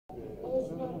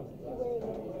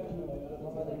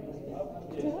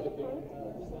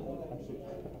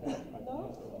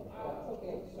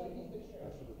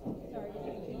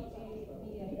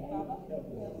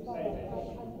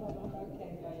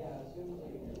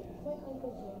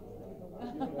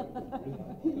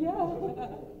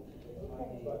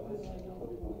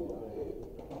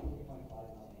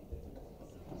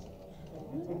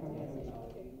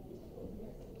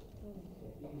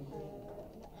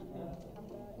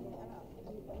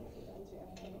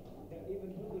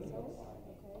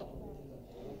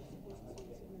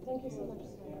Thank you so much.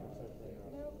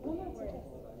 No, no, it's okay.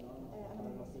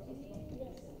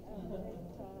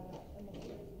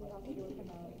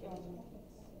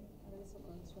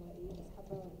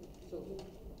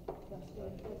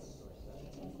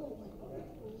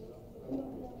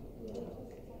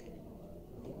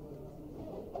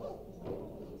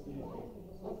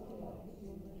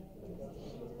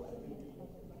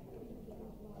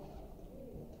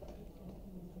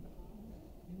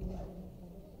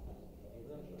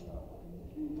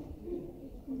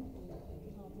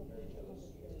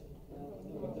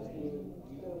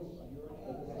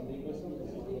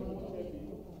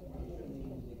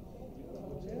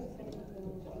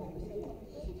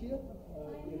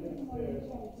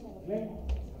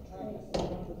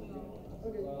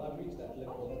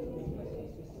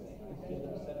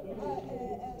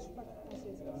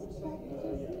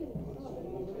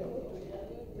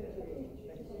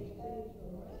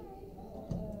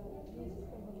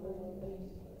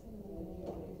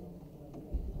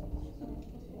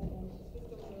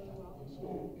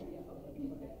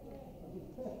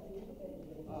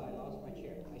 I lost my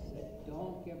chair. I said,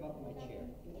 don't give up my chair.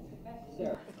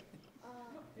 Sarah.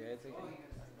 Yeah, it's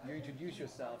you introduce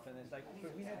yourself, and it's like,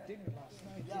 but we had dinner last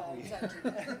night, Yeah, didn't we?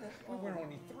 exactly. We were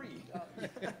only three.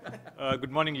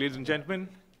 Good morning, ladies and gentlemen.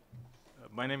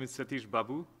 My name is Satish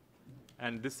Babu,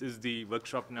 and this is the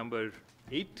workshop number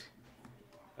 8,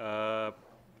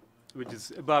 which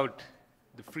is about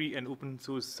the free and open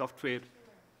source software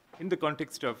in the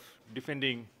context of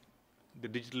defending the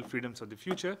digital freedoms of the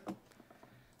future.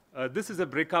 This is a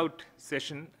breakout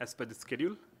session as per the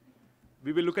schedule.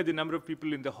 We will look at the number of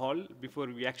people in the hall before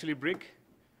we actually break.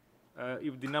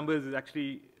 If the number is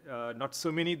actually not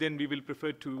so many, then we will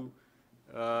prefer to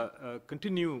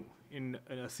continue in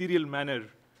a serial manner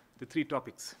the 3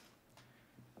 topics.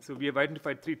 So we have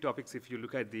identified 3 topics if you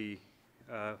look at the,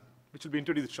 which will be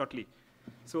introduced shortly.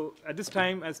 So at this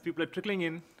time, as people are trickling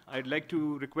in, I'd like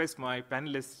to request my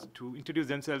panelists to introduce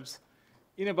themselves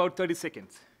in about 30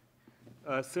 seconds.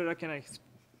 Sarah, can I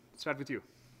start with you?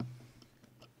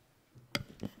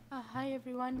 Hi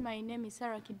everyone, my name is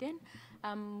Sarah Kiden.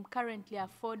 I'm currently a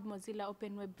Ford Mozilla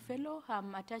Open Web Fellow.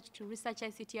 I'm attached to Research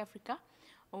ICT Africa.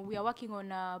 We are working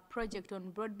on a project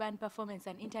on broadband performance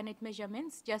and internet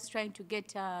measurements, just trying to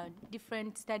get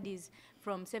different studies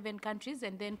from 7 countries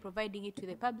and then providing it to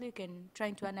the public and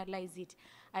trying to analyze it.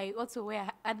 I also wear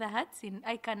other hats. In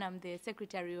ICANN, I'm the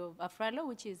secretary of AFRALO,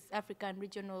 which is African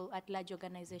Regional at-Large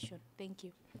Organization. Thank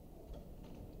you.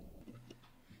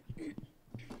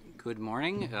 Good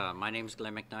morning. My name is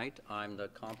Glenn McKnight. I'm the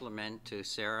complement to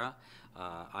Sarah.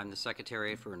 I'm the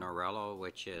secretary for Norello,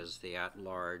 which is the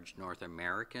at-large North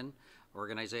American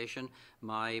organization.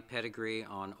 My pedigree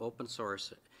on open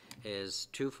source is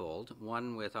twofold.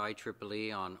 One with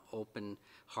IEEE on open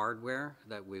hardware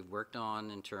that we've worked on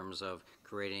in terms of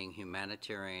creating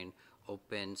humanitarian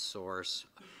open source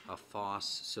FOSS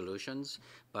solutions,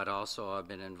 but also I've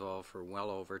been involved for well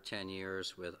over 10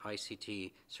 years with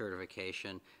ICT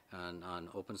certification on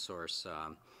open source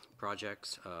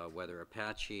projects, whether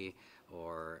Apache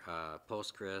or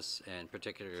Postgres, and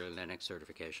particularly Linux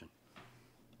certification.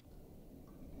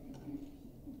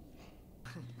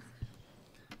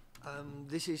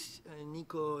 This is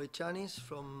Nico Echanis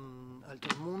from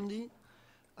Altermundi.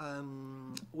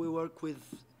 We work with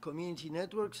community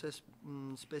networks,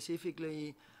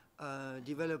 specifically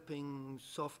developing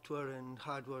software and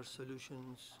hardware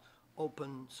solutions,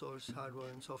 open source hardware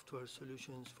and software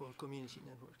solutions for community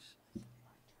networks.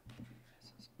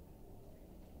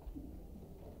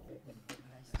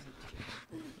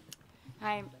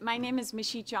 Hi, my name is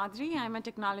Mishi Chaudhry. I'm a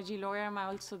technology lawyer. I'm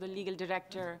also the legal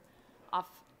director of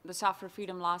the Software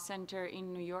Freedom Law Center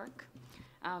in New York.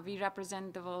 We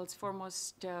represent the world's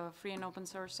foremost free and open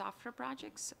source software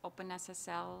projects,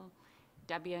 OpenSSL,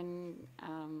 Debian,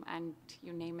 and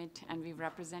you name it, and we've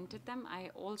represented them. I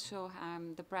also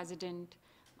am the president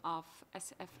of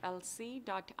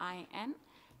sflc.in,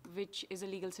 which is a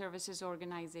legal services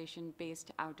organization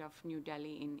based out of New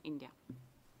Delhi in India.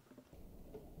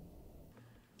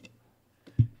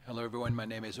 Hello everyone, my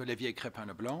name is Olivier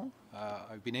Crépin-Leblanc.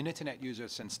 I've been an internet user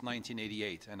since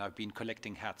 1988 and I've been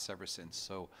collecting hats ever since.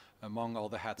 So among all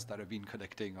the hats that I've been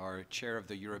collecting are chair of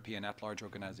the European at-large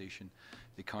organization,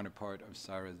 the counterpart of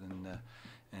Sarah's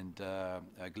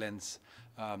and Glenn's.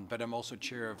 But I'm also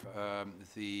chair of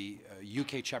the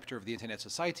UK chapter of the Internet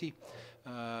Society,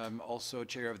 also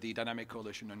chair of the Dynamic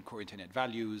Coalition on Core Internet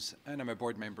Values, and I'm a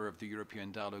board member of the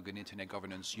European Dialogue on Internet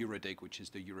Governance, EuroDIG, which is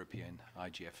the European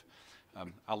IGF.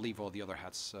 I'll leave all the other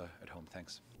hats at home.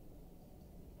 Thanks.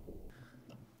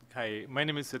 Hi, my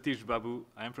name is Satish Babu.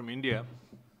 I am from India,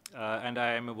 and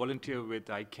I am a volunteer with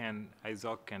ICANN,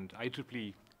 ISOC, and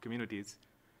IEEE communities.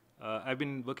 I've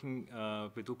been working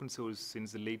with open source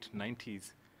since the late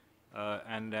 90s,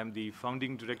 and I'm the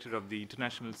founding director of the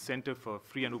International Center for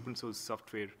Free and Open Source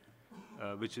Software,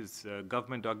 which is a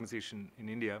government organization in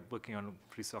India working on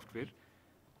free software.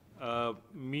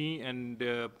 Me and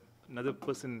another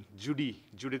person,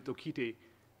 Judith Okite,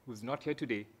 who's not here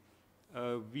today,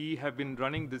 we have been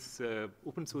running this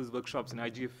open source workshops in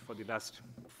IGF for the last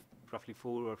roughly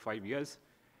 4 or 5 years.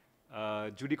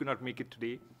 Judy could not make it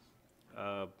today,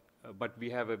 but we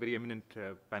have a very eminent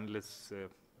panelists, a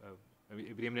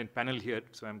very eminent panel here,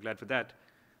 so I'm glad for that.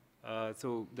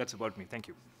 So that's about me. Thank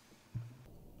you.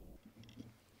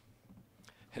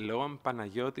 Hello, I'm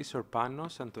Panagiotis or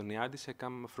Panos Antoniadis. I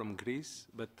come from Greece,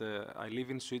 but I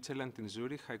live in Switzerland, in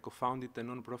Zurich. I co-founded a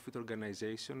non-profit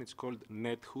organization. It's called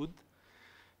Nethood,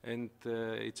 and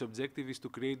its objective is to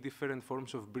create different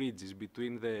forms of bridges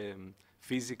between the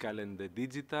physical and the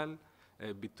digital,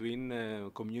 between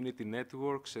community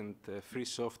networks and free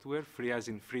software, free as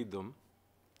in freedom,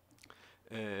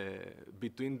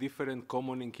 between different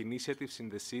commoning initiatives in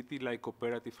the city, like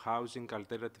cooperative housing,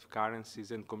 alternative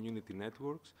currencies, and community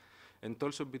networks, and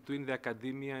also between the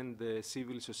academia and the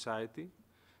civil society.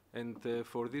 And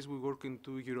for this, we work in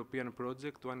 2 European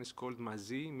projects. One is called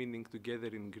Mazi, meaning together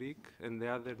in Greek, and the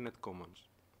other Net Commons.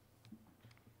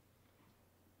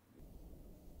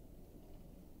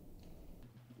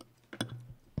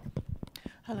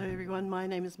 Hello, everyone. My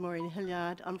name is Maureen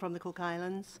Hilliard. I'm from the Cook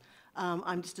Islands.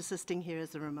 I'm just assisting here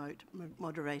as a remote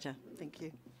moderator. Thank you.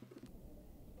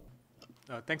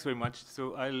 Thanks very much.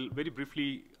 So I'll very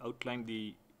briefly outline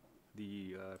the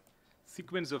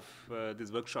sequence of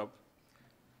this workshop.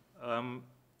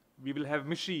 We will have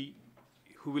Mishi,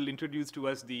 who will introduce to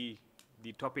us the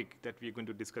topic that we are going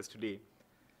to discuss today.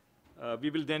 We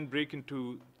will then break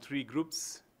into 3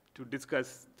 groups to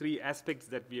discuss 3 aspects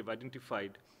that we have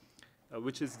identified,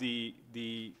 which is the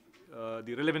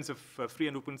relevance of free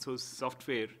and open source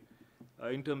software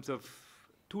in terms of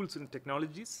tools and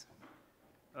technologies,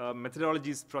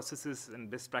 methodologies, processes,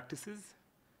 and best practices,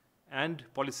 and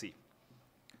policy.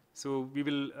 So we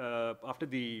will, after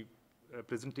the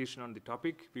presentation on the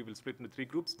topic, we will split into 3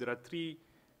 groups. There are 3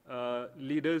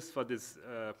 leaders for this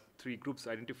 3 groups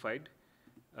identified,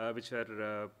 which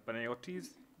are Panagiotis,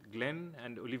 Glenn,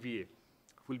 and Olivier,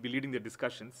 who will be leading the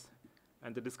discussions.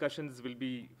 And the discussions will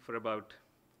be for about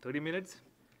 30 minutes.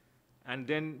 And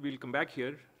then we'll come back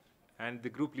here, and the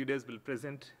group leaders will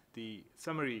present the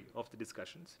summary of the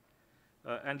discussions.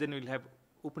 And then we'll have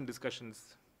open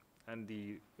discussions, and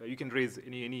you can raise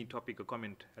any topic or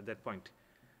comment at that point.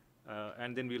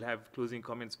 And then we'll have closing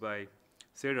comments by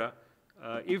Sarah.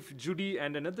 If Judy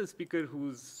and another speaker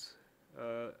who's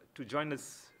to join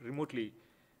us remotely,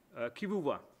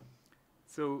 Kivuwa.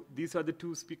 So these are the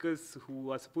 2 speakers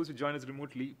who are supposed to join us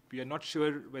remotely. We are not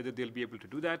sure whether they'll be able to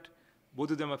do that.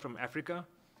 Both of them are from Africa.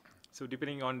 So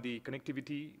depending on the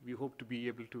connectivity, we hope to be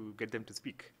able to get them to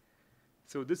speak.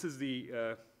 So this is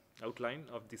the outline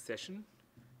of this session.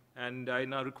 And I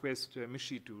now request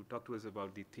Mishi to talk to us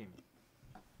about the theme.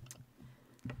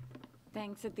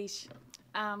 Thanks, Satish.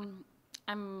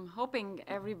 I'm hoping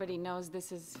everybody knows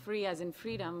this is free as in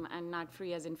freedom and not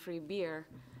free as in free beer.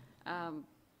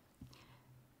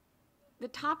 The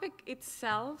topic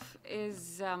itself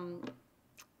is,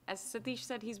 as Satish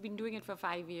said, he's been doing it for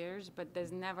 5 years, but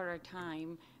there's never a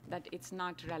time that it's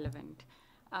not relevant.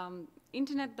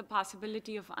 Internet, the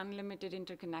possibility of unlimited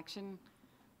interconnection,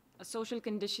 a social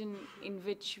condition in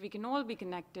which we can all be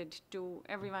connected to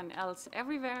everyone else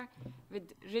everywhere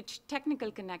with rich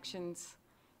technical connections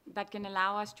that can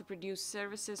allow us to produce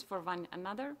services for one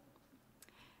another.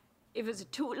 It was a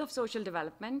tool of social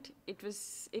development. It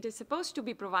is supposed to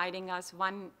be providing us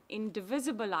one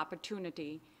indivisible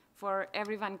opportunity for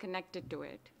everyone connected to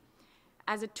it.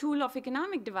 As a tool of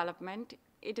economic development,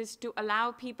 it is to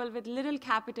allow people with little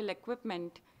capital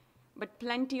equipment but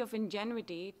plenty of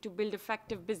ingenuity to build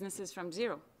effective businesses from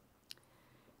zero.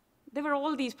 There were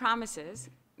all these promises.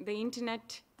 The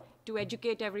internet to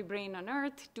educate every brain on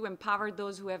earth, to empower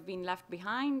those who have been left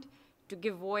behind, to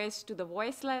give voice to the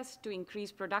voiceless, to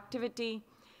increase productivity,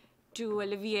 to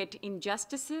alleviate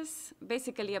injustices,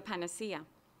 basically a panacea.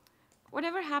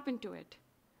 Whatever happened to it?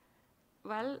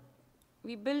 Well,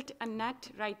 we built a net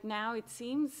right now, it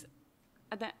seems,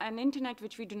 an internet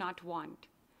which we do not want.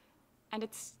 And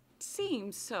it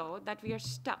seems so that we are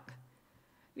stuck.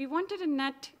 We wanted a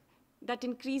net that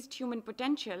increased human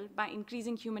potential by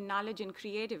increasing human knowledge and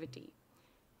creativity.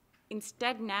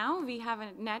 Instead, now we have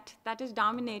a net that is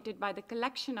dominated by the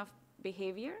collection of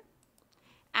behavior,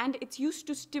 and it's used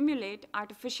to stimulate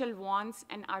artificial wants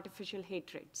and artificial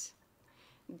hatreds.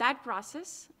 That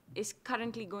process is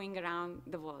currently going around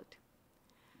the world.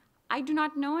 I do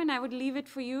not know, and I would leave it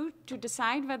for you to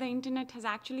decide whether the internet has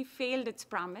actually failed its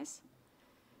promise.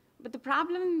 But the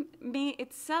problem may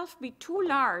itself be too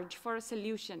large for a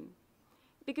solution,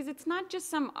 because it's not just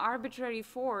some arbitrary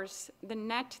force, the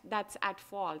net, that's at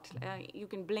fault. You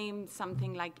can blame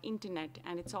something like internet,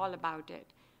 and it's all about it.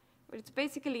 But it's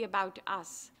basically about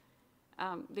us,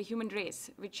 the human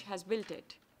race, which has built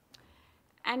it.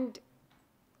 And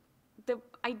the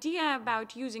idea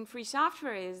about using free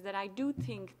software is that I do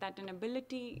think that an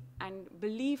ability and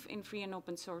belief in free and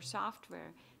open source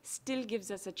software still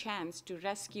gives us a chance to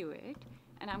rescue it.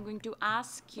 And I'm going to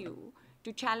ask you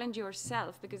to challenge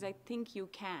yourself, because I think you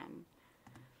can.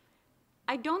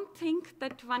 I don't think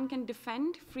that one can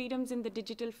defend freedoms in the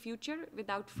digital future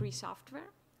without free software,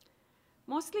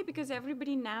 mostly because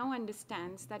everybody now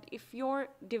understands that if your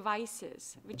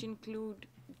devices, which include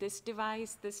this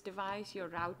device, your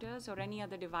routers, or any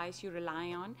other device you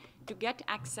rely on to get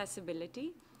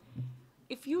accessibility,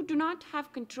 if you do not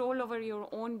have control over your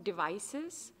own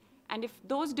devices, and if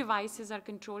those devices are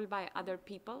controlled by other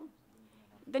people,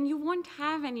 then you won't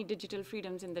have any digital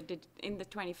freedoms in the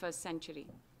 21st century.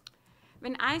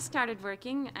 When I started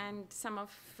working, and some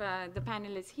of the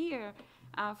panelists here,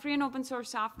 free and open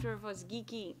source software was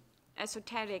geeky,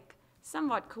 esoteric,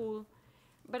 somewhat cool,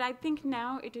 but I think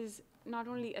now it is not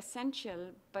only essential,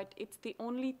 but it's the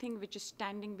only thing which is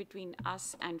standing between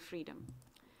us and freedom.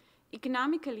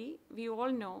 Economically, we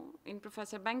all know, in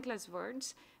Professor Benkler's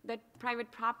words, that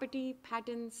private property,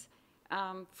 patents,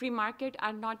 free market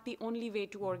are not the only way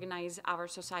to organize our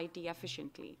society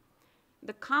efficiently.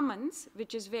 The commons,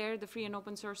 which is where the free and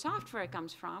open source software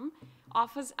comes from,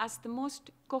 offers us the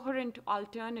most coherent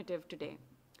alternative today.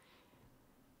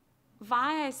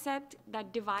 Why I said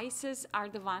that devices are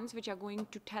the ones which are going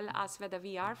to tell us whether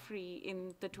we are free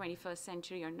in the 21st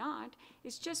century or not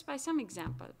is just by some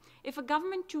example. If a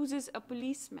government chooses a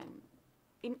policeman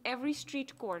in every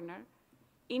street corner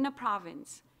in a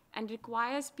province and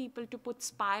requires people to put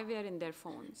spyware in their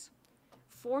phones,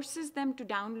 forces them to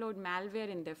download malware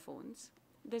in their phones,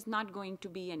 there's not going to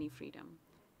be any freedom.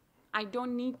 I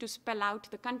don't need to spell out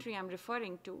the country I'm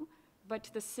referring to, but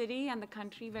the city and the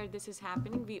country where this is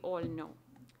happening, we all know.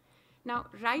 Now,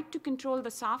 right to control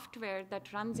the software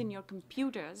that runs in your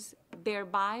computers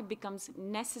thereby becomes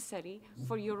necessary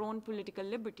for your own political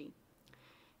liberty.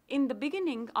 In the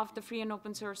beginning of the free and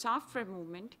open source software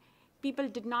movement, people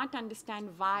did not understand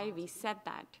why we said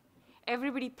that.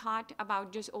 Everybody thought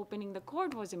about just opening the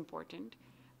code was important,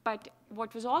 but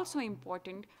what was also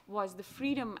important was the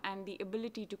freedom and the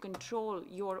ability to control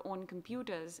your own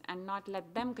computers and not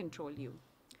let them control you.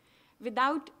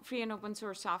 Without free and open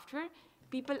source software,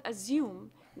 people assume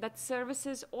that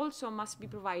services also must be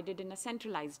provided in a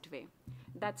centralized way.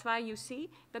 That's why you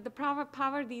see that the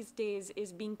power these days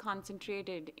is being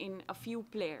concentrated in a few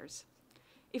players.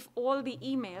 If all the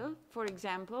email, for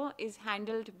example, is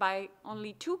handled by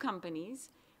only 2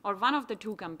 companies, or one of the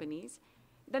 2 companies,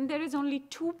 then there is only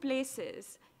 2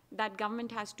 places that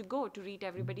government has to go to read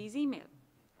everybody's email.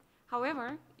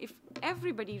 However, if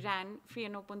everybody ran free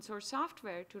and open source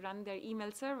software to run their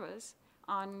email servers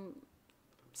on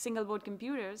single board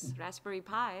computers, Raspberry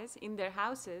Pis, in their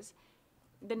houses,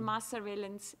 then mass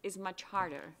surveillance is much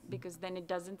harder because then it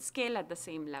doesn't scale at the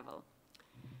same level.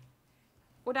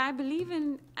 What I believe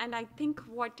in, and I think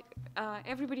what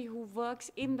everybody who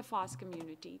works in the FOSS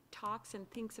community talks and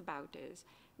thinks about is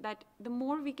that the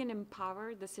more we can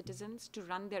empower the citizens to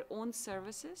run their own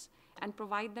services and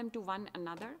provide them to one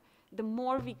another, the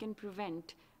more we can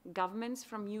prevent governments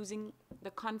from using the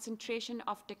concentration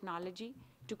of technology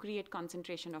to create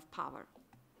concentration of power.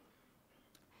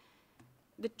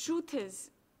 The truth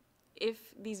is,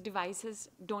 if these devices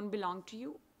don't belong to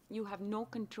you, you have no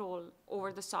control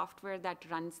over the software that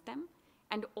runs them,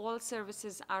 and all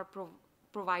services are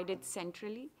provided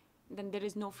centrally, then there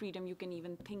is no freedom you can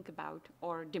even think about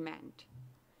or demand.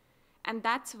 And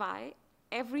that's why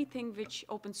everything which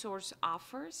open source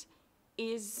offers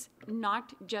is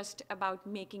not just about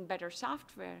making better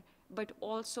software, but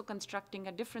also constructing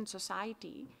a different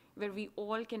society where we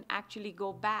all can actually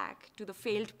go back to the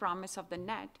failed promise of the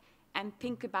net and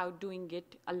think about doing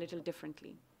it a little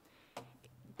differently.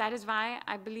 That is why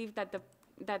I believe that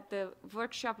the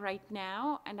workshop right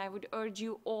now, and I would urge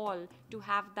you all to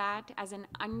have that as an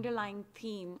underlying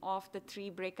theme of the 3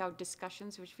 breakout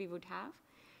discussions which we would have.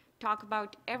 Talk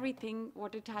about everything,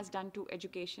 what it has done to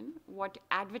education, what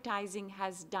advertising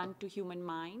has done to human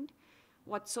mind,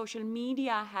 what social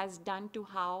media has done to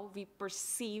how we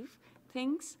perceive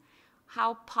things,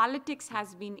 how politics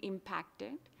has been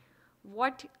impacted,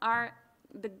 what are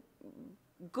the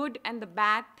good and the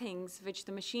bad things which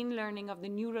the machine learning of the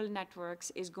neural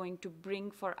networks is going to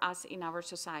bring for us in our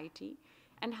society,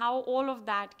 and how all of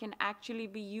that can actually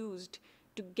be used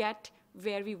to get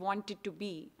where we want it to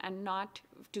be and not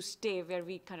to stay where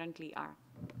we currently are.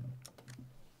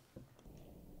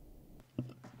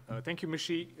 Thank you,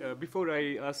 Mishi. Before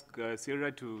I ask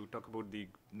Sierra to talk about the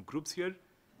groups here,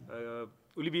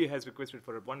 Olivier has requested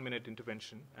for a 1-minute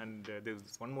intervention, and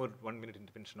there's one more 1-minute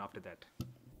intervention after that.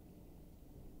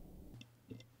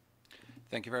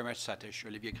 Thank you very much, Satish.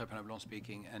 Olivier Crépin-Leblond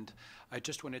speaking. And I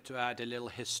just wanted to add a little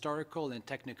historical and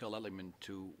technical element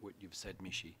to what you've said,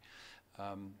 Mishi.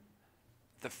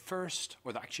 The first,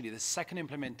 or actually the second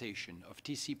implementation of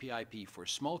TCP/IP for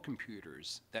small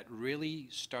computers that really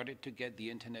started to get the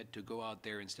internet to go out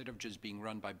there instead of just being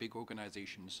run by big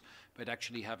organizations, but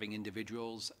actually having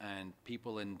individuals and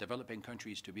people in developing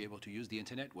countries to be able to use the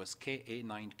internet was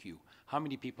KA9Q. How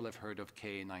many people have heard of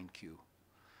KA9Q?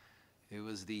 It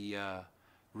was the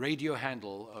radio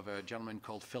handle of a gentleman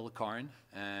called Phil Karn,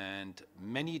 and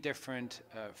many different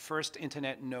first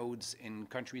internet nodes in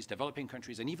countries, developing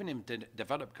countries, and even in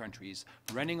developed countries,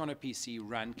 running on a PC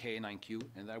ran KA9Q,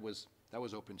 and that was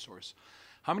open source.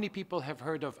 How many people have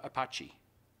heard of Apache?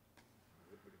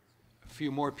 A few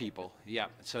more people, yeah.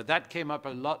 So that came up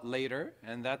a lot later,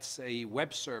 and that's a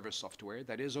web server software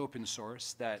that is open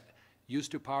source that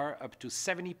used to power up to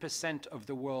 70% of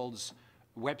the world's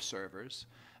web servers.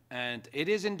 And it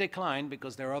is in decline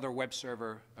because there are other web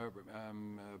server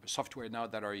software now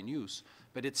that are in use,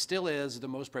 but it still is the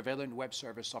most prevalent web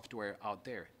server software out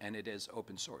there, and it is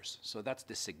open source. So that's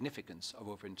the significance of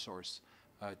open source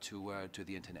to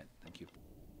the internet. Thank you.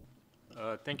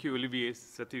 Thank you, Olivier,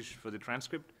 Satish, for the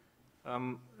transcript.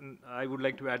 I would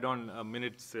like to add on a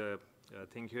minute's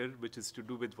thing here, which is to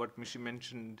do with what Mishi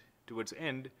mentioned towards the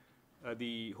end,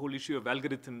 the whole issue of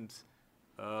algorithms,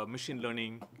 machine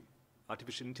learning,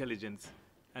 artificial intelligence,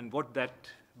 and what that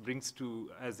brings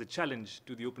to as a challenge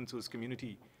to the open source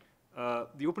community.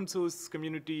 The open source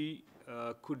community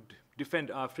could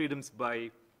defend our freedoms by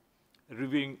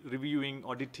reviewing,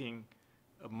 auditing,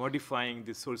 modifying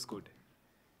the source code.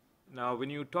 Now, when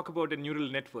you talk about a neural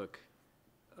network,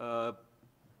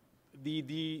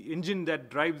 the engine that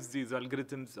drives these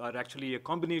algorithms are actually a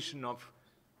combination of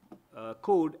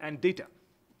code and data.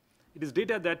 It is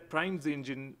data that primes the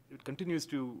engine. It continues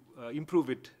to improve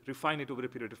it, refine it over a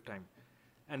period of time.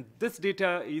 And this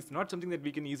data is not something that we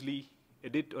can easily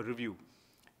edit or review.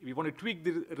 If we want to tweak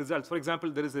the results, for example,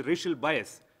 there is a racial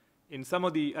bias in some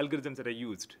of the algorithms that are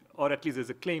used, or at least there's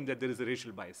a claim that there is a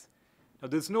racial bias. Now,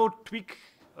 there's no tweak,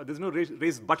 there's no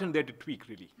raise button there to tweak,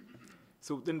 really.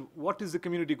 So then what is the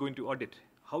community going to audit?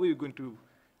 How are you going to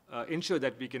ensure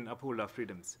that we can uphold our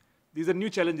freedoms? These are new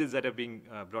challenges that are being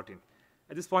brought in.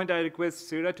 At this point, I request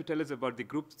Sarah to tell us about the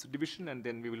groups division, and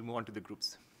then we will move on to the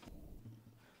groups.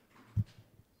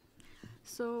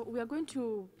 So we are going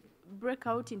to break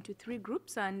out into 3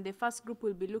 groups, and the first group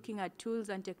will be looking at tools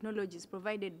and technologies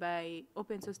provided by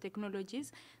open source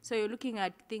technologies. So you're looking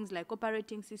at things like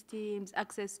operating systems,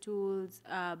 access tools,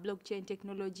 blockchain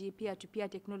technology, peer-to-peer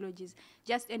technologies,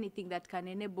 just anything that can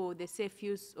enable the safe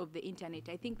use of the internet.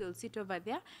 I think they'll sit over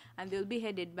there, and they'll be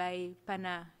headed by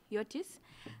Panayotis.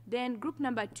 Then group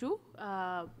number 2,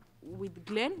 with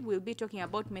Glenn, we'll be talking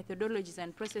about methodologies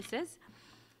and processes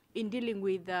in dealing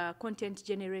with content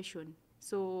generation.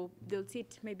 So they'll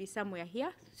sit maybe somewhere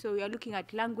here. So we are looking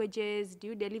at languages. Do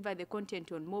you deliver the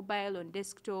content on mobile, on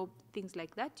desktop, things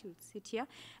like that? You'll sit here.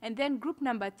 And then group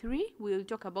number 3, we'll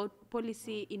talk about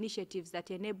policy initiatives that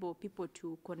enable people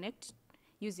to connect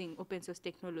using open source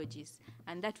technologies.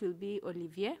 And that will be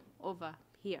Olivier over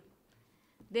here.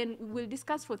 Then we'll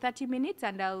discuss for 30 minutes,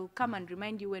 and I'll come and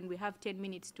remind you when we have 10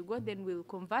 minutes to go. Then we'll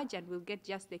converge, and we'll get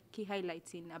just the key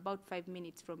highlights in about 5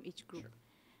 minutes from each group. Sure.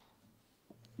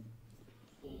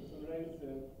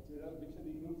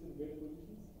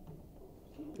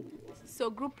 So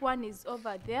group 1 is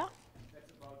over there.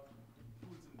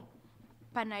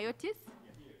 Panayotis.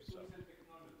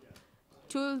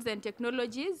 tools and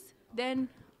technologies. Then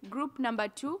group number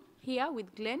 2 here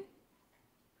with Glenn.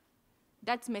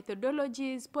 That's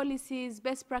methodologies, policies,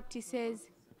 best practices,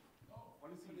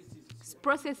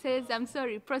 processes,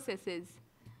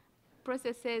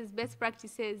 processes, best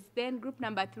practices. Then group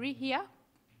number 3 here,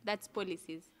 that's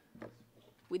policies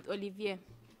with Olivier.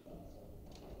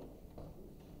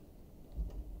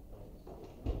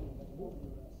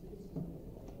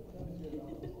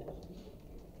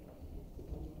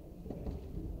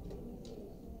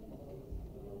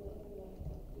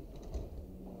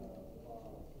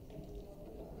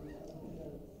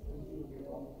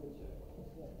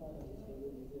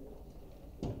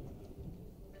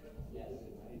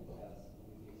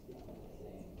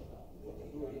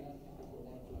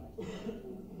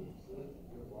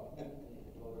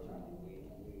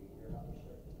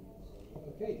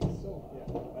 Okay, so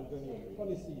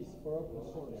policies for open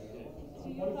source.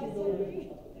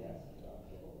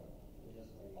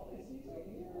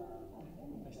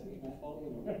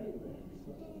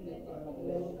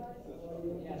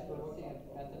 Yes, we're looking at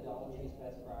methodologies,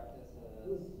 best practices.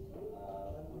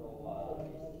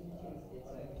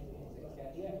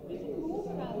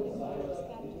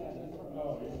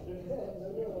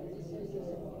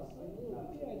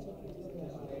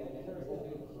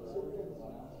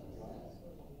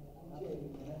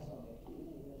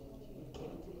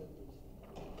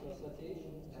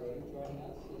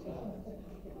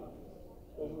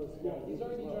 He's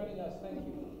already joining us, thank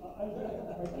you.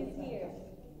 He's here.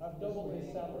 I've doubled his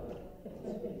salary.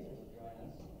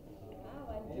 Wow,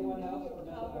 I didn't know your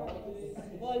power is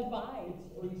worldwide. It's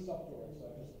free software, so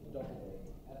I just doubled it.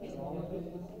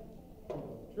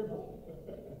 Triple.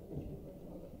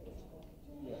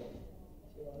 Yeah.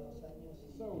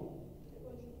 So,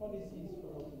 policies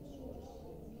for open source.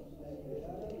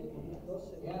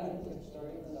 Yeah, it's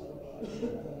starting.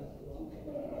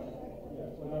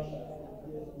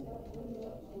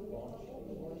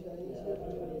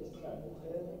 I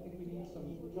think we need some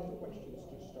tough questions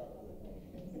to start with.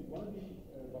 One of the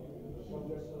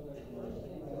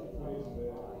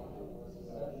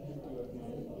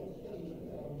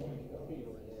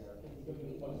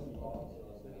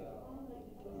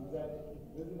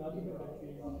there's an argument that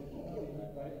says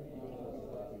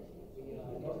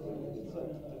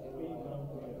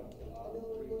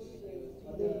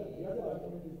the other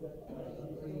argument is that government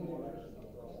should be we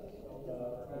have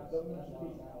to explain the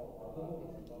mission.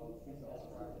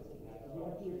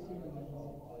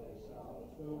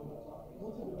 So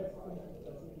most of the best things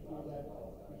seem to say that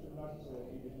we should not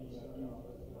give any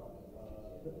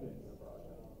preference.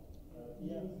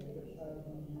 Use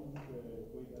methodology, use going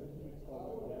a little bit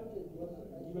forward that.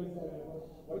 Even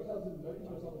White House is working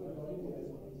on software development,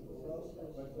 but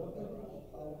government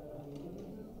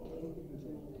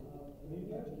in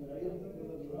India, I think we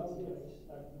would expect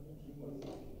that some opinions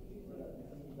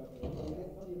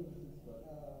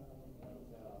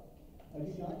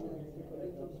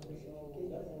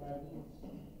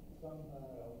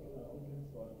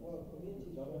for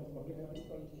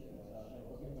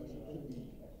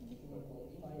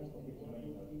government public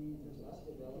money and public money should be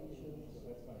actually public money. So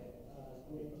that's fine.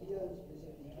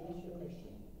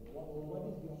 What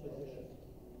is your position?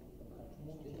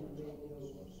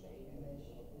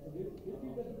 So they feel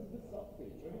that this is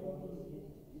software. Really want to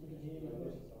give it a name and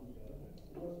this.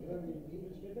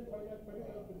 Let them find out so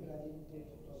basically the market is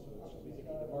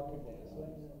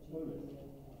clueless.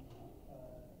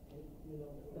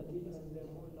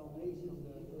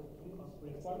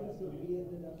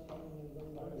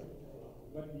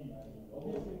 But the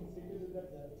obvious thing stated is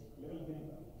that level thing.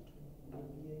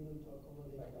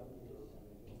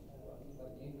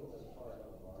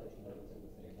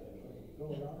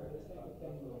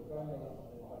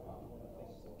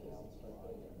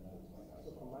 So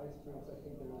from my experience, I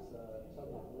think there is a tug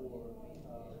of war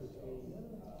between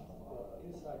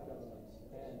inside governments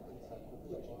and inside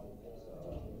corporations.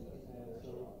 And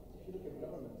so if you look at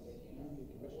governments, Union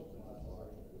Commission, for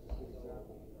instance, is a good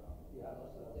example. You have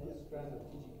this strand of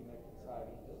DG Connect inside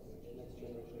Next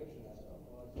Generation Internet.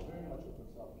 It's very much open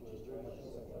software, very much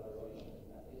decentralization.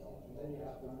 And then you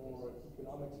have the more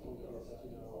economics focused,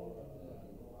 you know,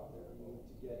 we need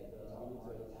to get, we need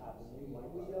to have a new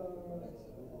Microsoft Connect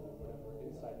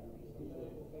inside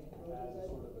Europe as a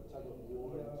sort of a tug of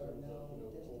war in terms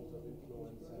of poles of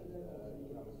influence and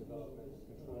economic development,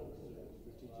 control of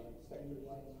strategic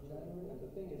sectors. And the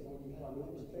thing is, when you have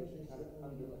open source, you kind of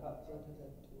undercut the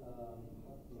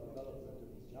development of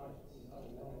these giants.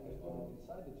 And then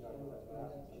inside the giants, that's what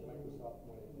happens. Like Microsoft,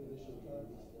 when it initially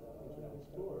released Internet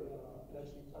Explorer, it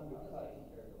actually undercut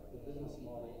the business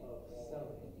model of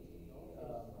selling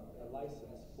a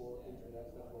license for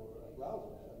internet for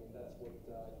browsers. I mean, that's what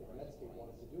I think Netscape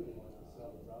wanted to do. They wanted to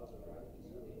sell the browser for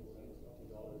 €50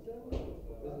 or $50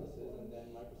 for businesses, and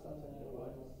then Microsoft said, you know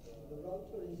what? We're going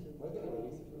to release it for free.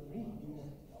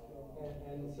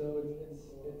 And so I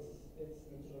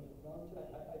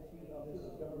feel the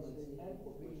governments and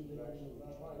corporations are actually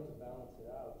trying to balance it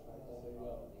out, trying to say,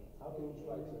 well, how can we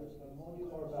try to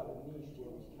carve out a niche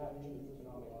where we capture the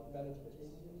economic benefits and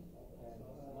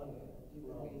money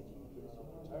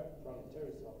from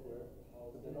proprietary software,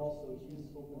 but then also use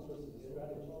open source as a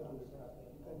strategy to undercut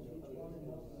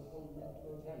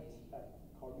attempts at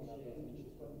carving out those niches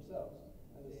for themselves.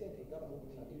 And the same for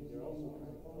governments. I mean, they're also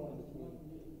kind of torn between should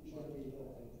we, and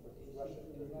Russia,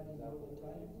 for example,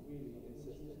 really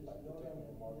insisted by protecting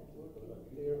the market to develop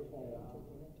their own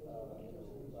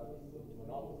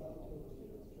monopoly in terms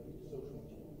of social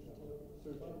media, in terms of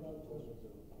search engines, in terms of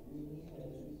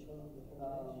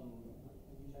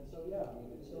and so yeah, I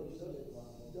mean it's a totally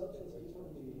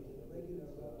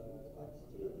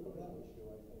issue,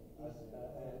 I think,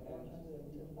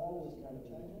 and always kind of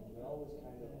always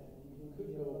kind of could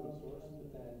go open source, but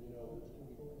then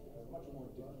much more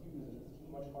diffuse and it's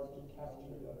much harder to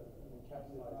capture and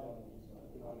capitalize on the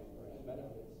economic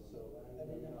benefits. So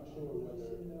you're not sure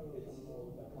whether it's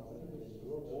a company within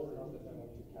your borders that's going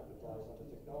to capitalize on the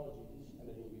technology and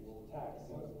that you'll be taxed,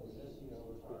 or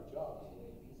create jobs,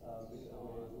 because it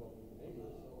may as well be the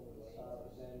neighbors.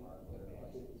 Then I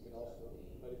think you can also,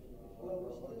 but if you control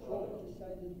it,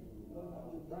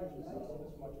 branch yourself,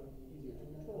 it's much easier to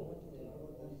control,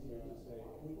 easier to say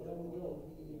what it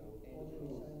will,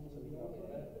 accrue some economic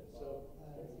benefits. So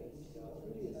it's really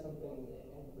something with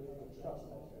the trust,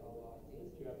 I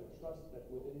think. You have the trust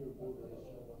that within your borders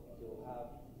you'll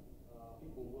have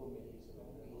people will make use of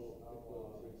it and it will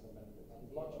bring some benefits. And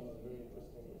blockchain is a very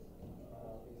interesting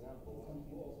example.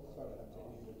 Sorry, I'm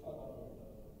taking you to talk.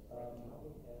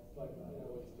 But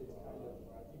it's kind of,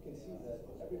 you can see that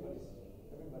everybody's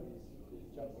is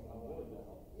jumping on board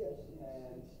now. Yes.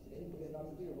 And it's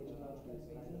not clear which country is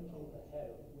kind of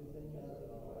ahead of depending on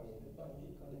the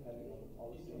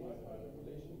policies and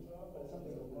regulations. But it's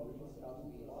something that's been released out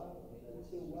in a while.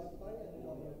 So Wi-Fi and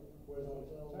whereas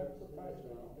when it's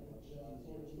proprietary, you can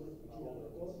much easier to control it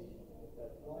and see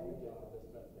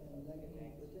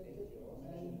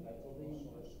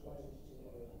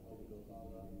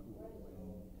that you get the best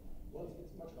benefits. Well,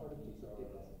 it's much harder to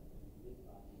predict.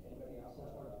 Anybody else?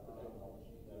 Much harder to predict.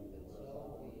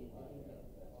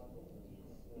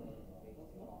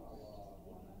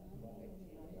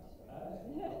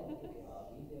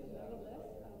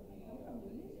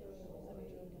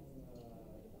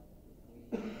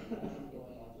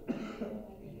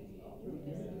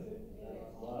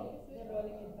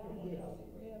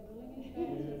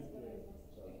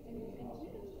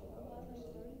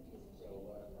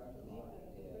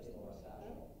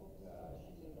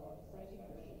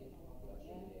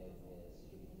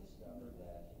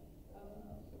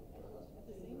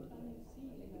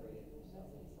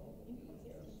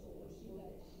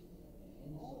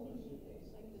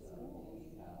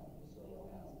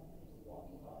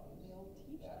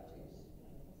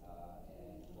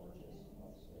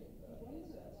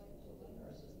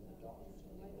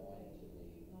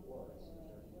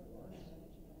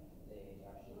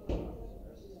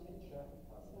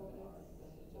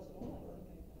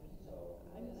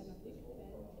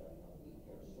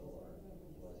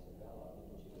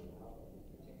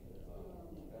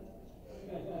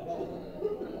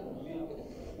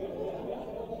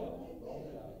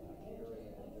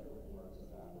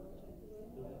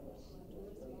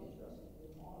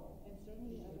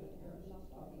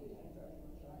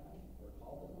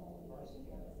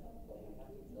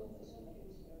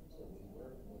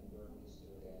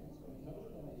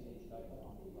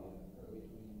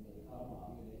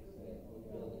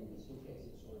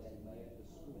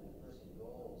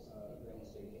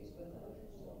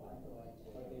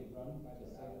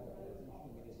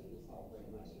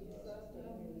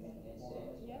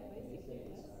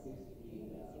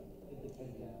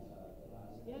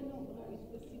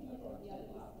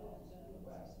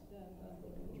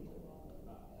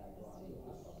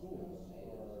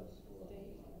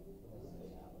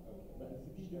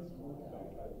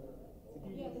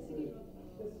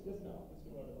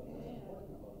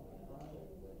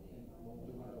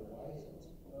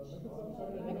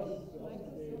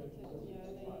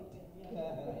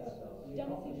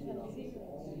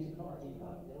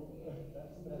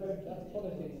 That's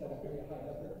politics at a very high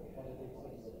level. Politics in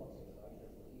your pocket.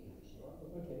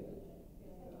 Okay.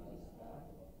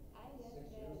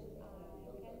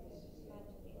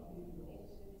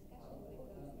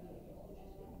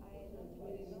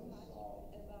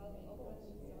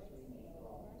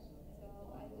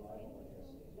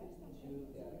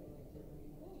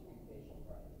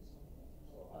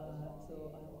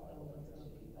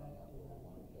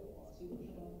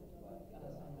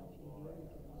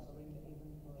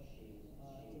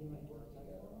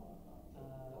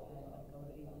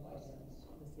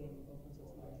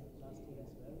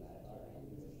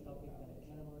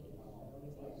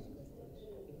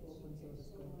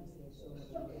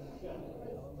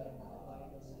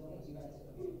 green stuff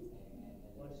concerns them.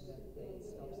 One is that it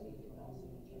stops them from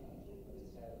using and also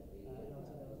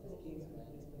there was this case with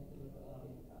respect to the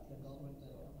government where I come from, which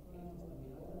is Tamil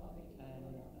Nadu,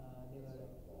 and they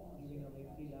were giving away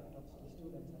free laptops to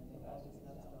students, and they had this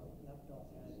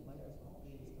laptop as Microsoft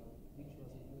pre-installed, which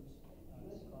was a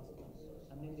huge cost.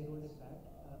 And then they rolled it back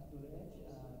to the edge.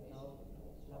 Now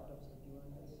laptops are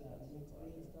given Linux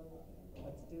pre-installed,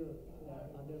 but still there are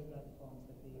other platforms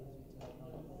that they use which are not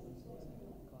open source and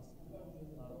cost a lot of money.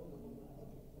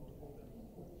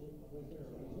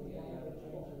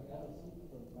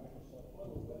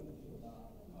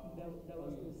 There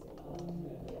was this,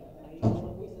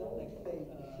 I always felt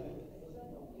like,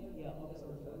 yeah,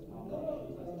 Oxford was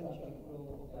actually pro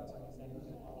open source, and he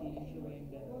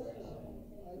intervened and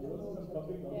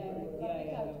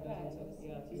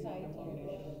Freedom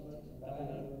Foundation, Tamil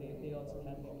Nadu, they also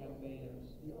had their campaign and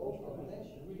pushed for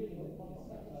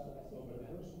it.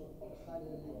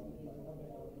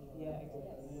 Yeah,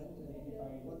 exactly.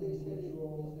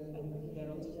 And there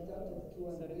are also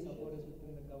certain supporters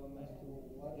within the government who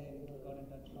then got in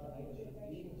touch with the high level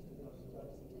officials to talk about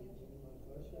the situation.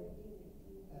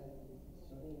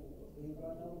 They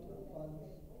run out of funds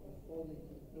before they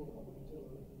could go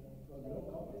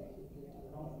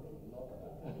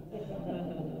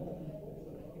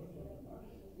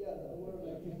yeah, there were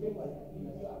like you feel like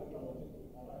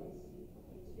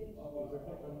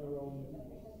reflect on your own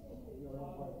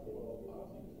part of the world.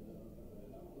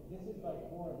 This is like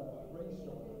more of a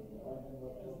brainstorming rather than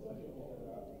what else I think always.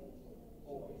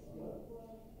 So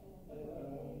I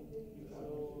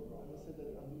said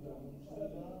that I'm from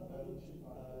Geneva,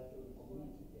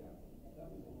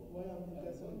 why I'm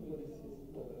interested in policies.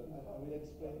 I will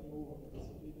explain more. The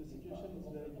situation is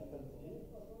very different here.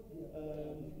 We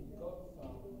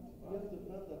have the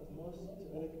fact that most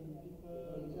elected people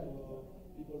or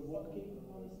people working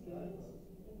on the states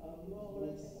are more or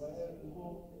less pro open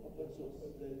source.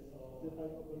 They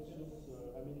find open source,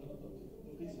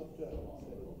 free software, I would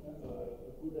say,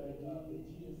 a good idea. It's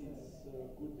good because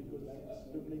it's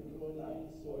public money,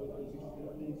 so it goes to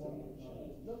public execution.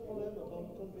 It's no problem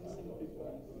about convincing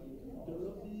people. The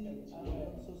lobby are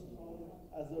not so strong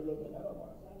as a lobby.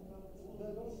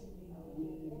 But we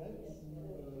met,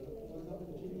 for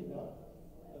example, in Geneva,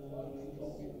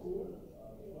 school,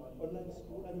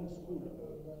 online school, the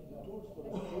tools for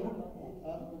the school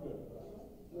are Google.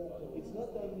 It's not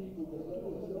only Google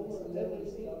tools, it's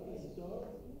everything is stored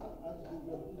at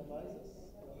Google devices.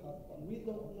 We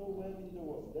don't know where in the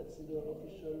world. That's the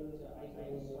official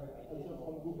answer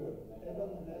from Google. Even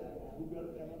there,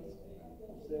 Google cannot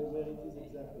say where it is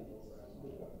exactly.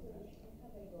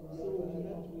 So we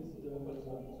met with the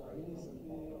Ministry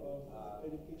of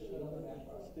Education,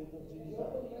 State of Geneva.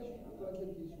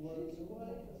 Project is quite open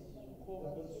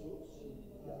source,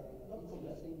 no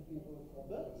problem,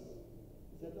 but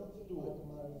they don't do it.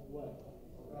 Why?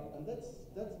 And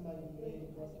that's my main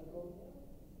concern.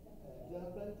 There are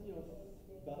plenty of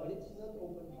barriers. But it's not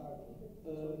open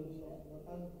hardware.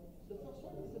 And the first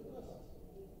one is the cost.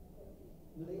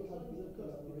 The first one is the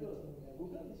cost because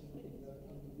Google is free.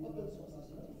 Open source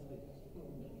is not free.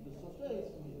 The software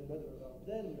is free, but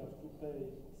then you have to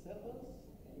pay servers.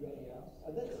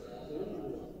 And that's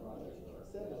really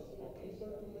servers for people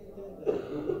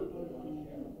to maintain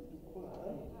them, people to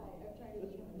program. But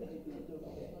maybe they could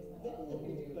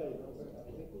pay.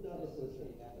 They could have a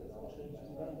project, especially in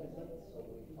Geneva, but they could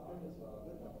have a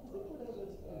budget.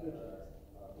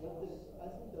 But I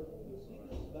think the biggest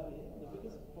barrier, the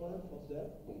biggest problem for them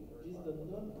is the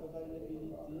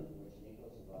non-availability to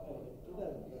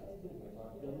them.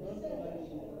 The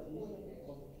non-availability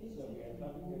of easy to use and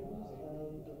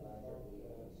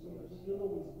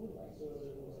with good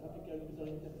graphical user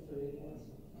interface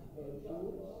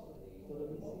tools. So the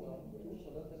missing tools, a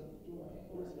lot of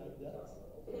tools like that,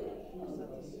 to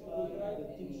satisfy the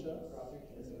teachers,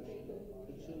 especially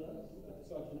the children,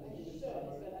 but especially the teachers.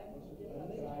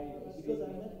 Because I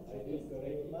met my responsible for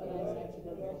that at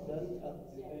Professor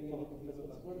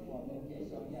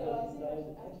Squadron, I'm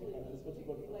responsible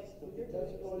for this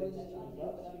college in Geneva,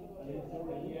 and I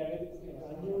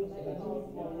knew it for years,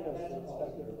 so it's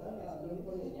like a friend, if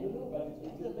there was a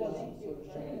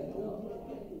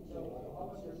solution,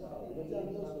 but there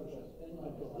are no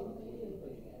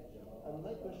solutions. And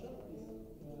my question is,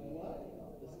 why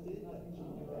the state like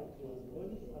Geneva was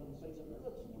only and pays a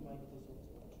lot to Microsoft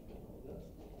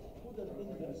couldn't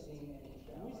invest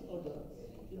with others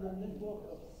in a network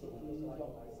of cities or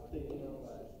states.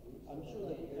 I'm sure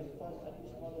that we can find at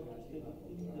least one or two states in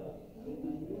India, maybe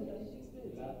in the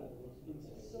United States, in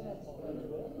Switzerland or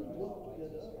elsewhere, work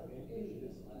together and build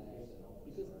this.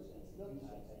 Because it's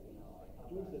not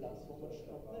tools that are so much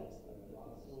complex.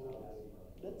 So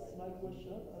that's my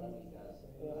question, and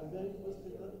I'm very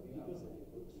frustrated because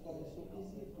it looks for me so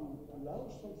easy to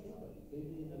launch something,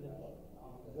 maybe in a network,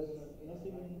 but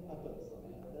nothing happens.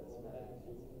 That's my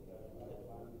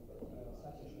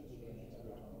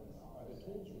Are the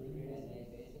tools really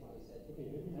okay,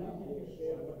 let me briefly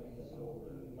share what in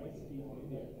my city in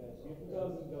India. We have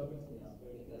 2,000 government schools.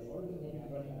 All of them have been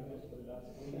running this for the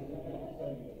last 20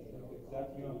 years.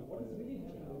 Exactly. What is really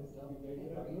happening is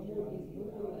there are no more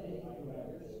programs.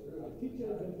 The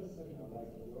teachers themselves have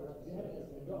been like they had to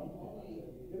adopt.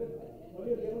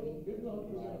 Earlier they didn't know how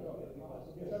to program at all.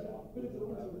 They started, because it's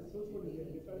open source code is there,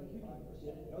 they started tweaking.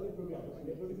 Now they program and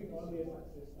they're producing all their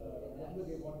whatever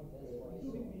they want,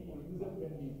 including the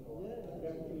user-friendly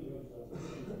graphical. So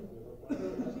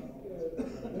I think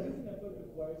there is an effort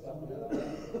required from the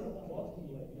small team.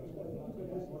 I think that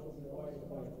is what is required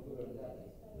for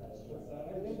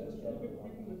I think there's a bit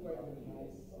tweaking required,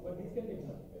 but these can be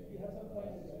done. If you have some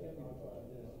points, it can be done.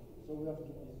 So we have to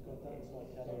be in contact so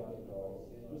I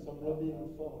can do some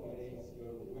lobbying for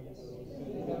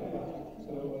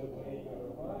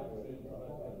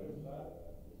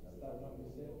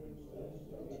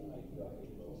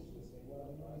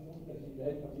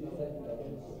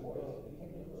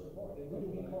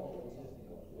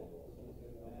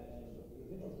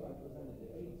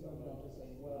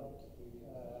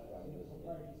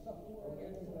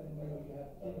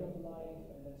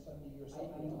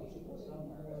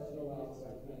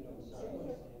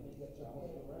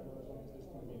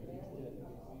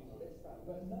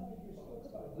But now if you spoke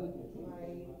about Google,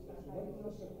 what is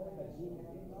the support that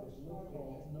Google gives?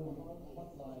 There's no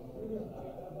hotline.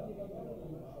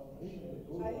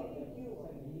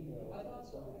 I thought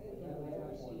so. I've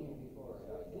never seen it before.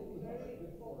 Google has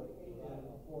it for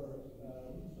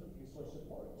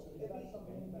support. So is that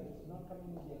something that is not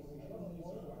coming into the equation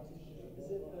anymore? Is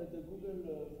it the Google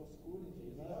for School in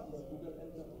Geneva is Google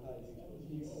Enterprise.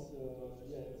 It's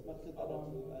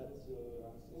marketed at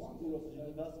School of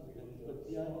Geneva, but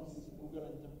behind it's Google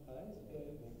Enterprise,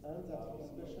 and there are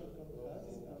special contracts,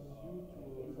 and due to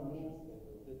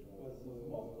a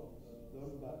law that was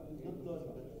done by, not done,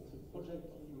 but it's a project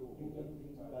given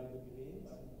by the Greens,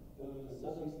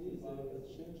 suddenly they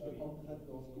changed the contract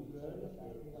with Google,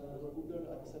 and Google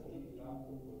accepted to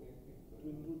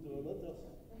include a lot of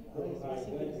very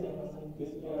specific things in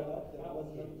this area that was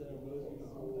not there before.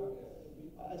 So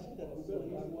I think that Google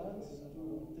really wants to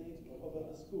take over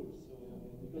the schools, so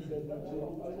because they do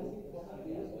anything for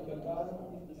years, and if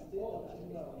the state of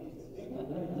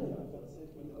Geneva is compensate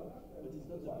with it, but it's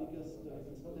not the biggest,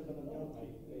 it's not even a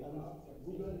country, and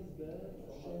Google is there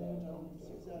to change, and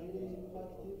since they are really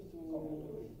proactive to,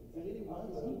 they really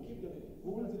want to keep the,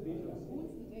 who owns the data? Who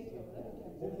owns the data?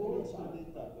 Who owns the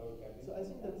data? So I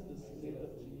think that's the state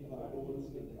of Geneva owns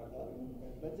the data,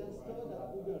 but they're stored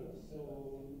at Google, so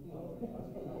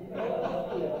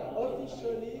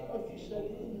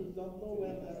officially you don't know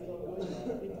where they're going. It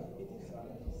is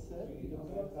clearly said in the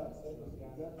contract that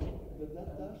the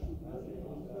data should not be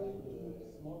given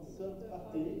to third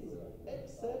parties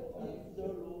except if the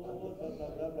law blah blah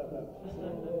blah blah blah. So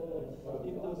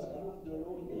if the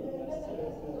law in the US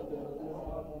says that the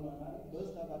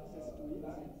must have access to it,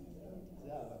 they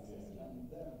have access to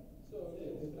it. So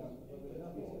it's a contract that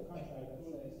says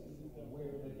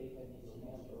where the data needs to be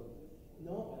stored.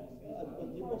 No,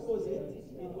 on the opposite,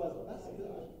 it was asked,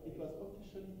 it was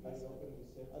officially asked,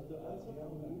 and the answer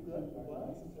from Google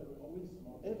was,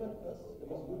 even us,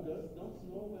 Google, don't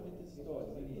know where it is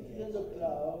stored. It is in the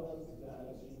cloud,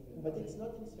 but it's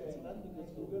not in Switzerland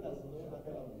because Google has no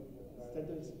data.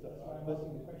 Standard stuff.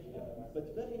 But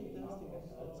very interesting,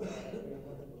 if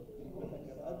I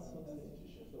can add something,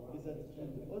 is that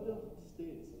in the other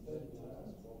states,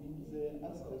 they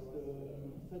asked the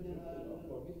federal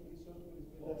person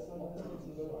responsible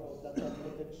for data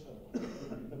protection, the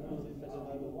federal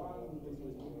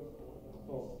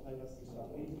for privacy.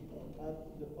 And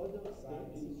the other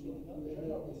states,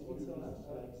 Switzerland,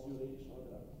 like Zurich,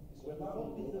 were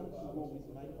forbidden to go with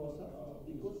Microsoft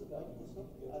because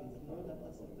Microsoft had no data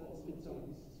center in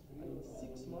Switzerland. And in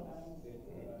 6 months,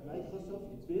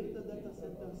 Microsoft built a data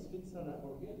center in Switzerland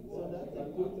so that they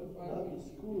could have the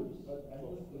schools for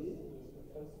free.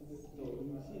 So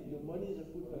you see the money they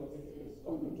put on the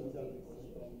school themselves.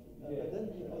 And then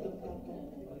the other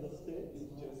cantons, other states,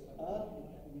 are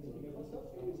with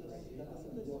Microsoft with a data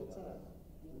center in Switzerland.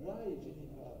 Why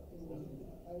Geneva?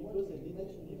 Because they did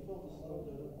it before the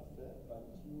Snowden affair,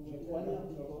 1 year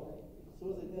before,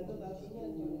 so they didn't have to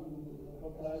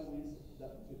comply with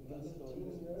that story.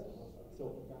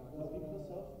 So with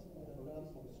Microsoft,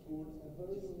 schools and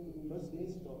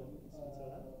bus-based government in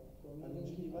Switzerland. And in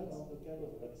Geneva, it's a kind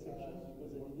of exception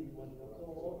because they needed 1 year.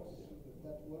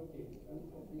 That work with free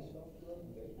software.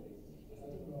 I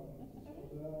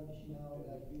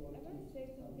want to say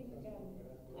something.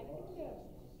 I think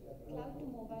the cloud to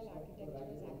mobile architecture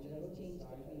has actually changed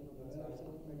the free and open source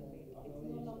software debate. It's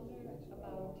no longer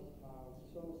about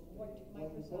what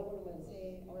Microsoft would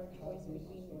say or a choice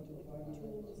between the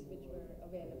tools which were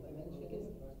available.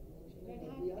 Because Red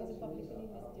Hat is a publicly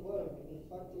listed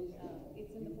company.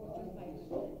 It's in the Fortune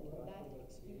 500. That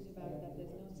excuse about that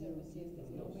there's no services,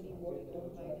 there's nobody willing to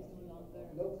provide is no longer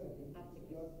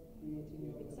applicable.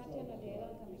 With Satya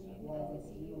Nadella coming in as the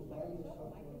CEO of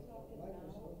Microsoft, Microsoft is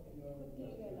now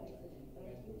quickly realizing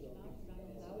that you cannot run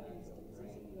cloud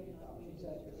instances if you are not able to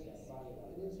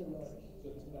trace Linux.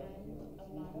 And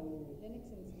a lot of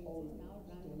Linux instances now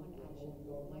run on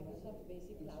Azure. Microsoft's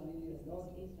basic cloud business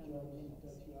is run on Linux.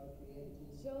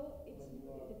 So it's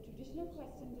the traditional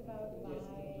questions about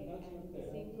why and the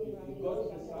same programming is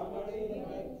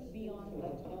beyond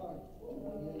that now.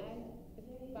 And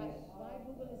why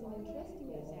Google is an interesting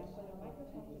example or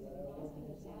Microsoft is an interesting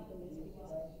example is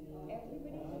because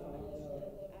everybody has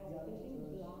understood as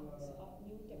building blocks of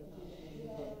new technology.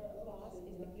 Cost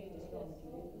is the greatest raw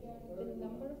material. The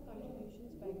number of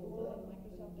contributions by Google and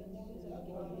Microsoft engineers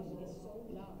on GitHub is so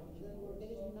large. There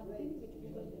is nothing which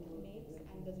Google makes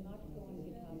and does not go on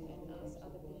GitHub and ask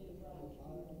other people to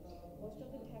contribute. Most of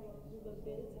the tech Google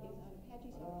builds is on Apache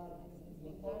software license. The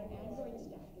entire Android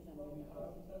stack is under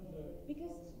that.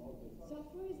 Because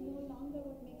software is no longer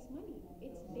what makes money.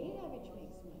 It's data which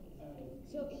makes money.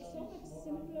 So it's so much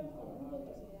simpler for Google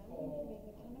to say, I'm going to make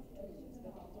a ton of tools,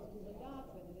 whether it is Google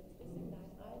Docs, whether it's this and that,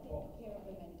 I'll take care of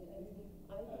the maintenance.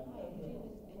 I'll put my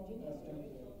engineers to it.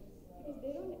 Because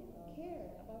they don't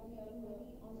care about making money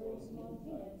on those small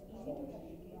things. It's easy to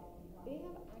replicate. They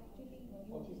have actually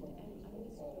used and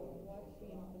understood what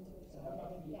free and open source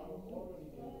software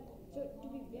can do. So to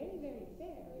be very, very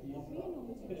fair, free and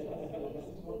open source software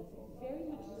is very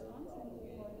much responsible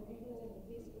for the Googles and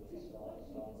the Facebooks of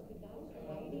the world, because without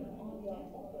riding on them,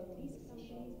 these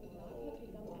companies would not have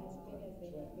become as big as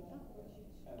they have become.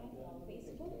 And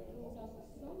Facebook throws out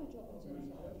so much open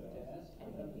source software, and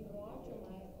when we watch, or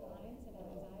my clients and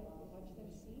as I watch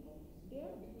them see, they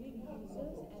are big users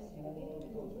and they have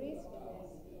embraced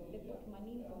this. They put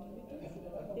money in communities,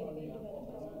 they pay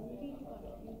developers only to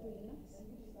contribute to Linux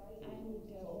and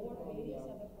or various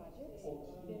other projects.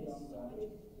 There is so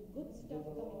much good stuff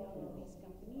coming out of these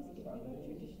companies if we were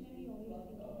traditionally only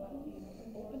thinking about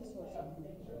open source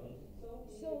software.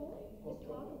 So the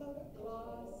talk about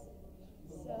cost,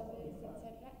 service,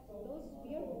 etc., those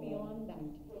we are beyond that.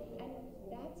 And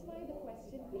that's why the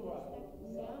question is that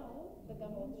now the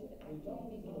government should actually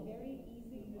make it very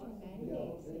easy to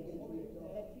mandate, say,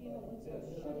 that free and open source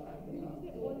should happen, because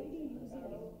they're already using it.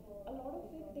 A lot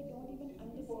of it, they don't even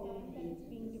understand that it's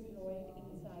being deployed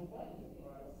inside them.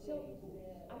 So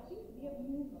I think we have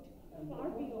moved far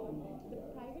beyond the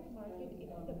private market. The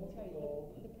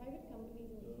private companies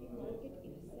in the free market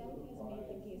itself has made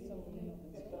the case of free and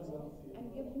open source, and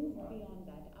we have moved beyond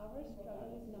that. Our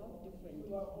struggle is now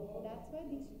different. That's why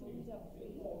these tools are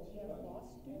free. They are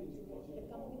cost tools.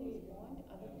 The companies want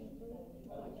other people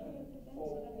to contribute to them so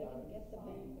that they can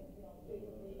get the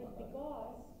benefit. But because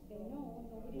they know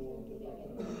nobody's going to make any money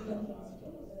on these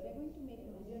tools, they're going to make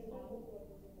money on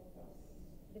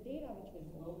the data which will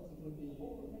go.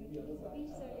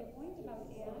 Pete's earlier point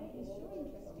about AI is so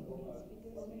interesting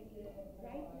because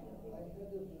right now,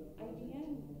 IBM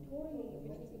totally, which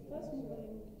was the first mover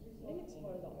in Linux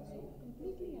world also,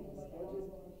 completely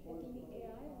understands that in the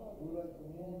AI world,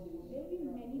 there will be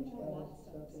many more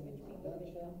WhatsApps which people will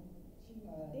come.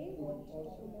 They want to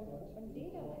promote open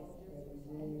data licenses,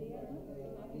 and they are not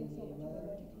talking so much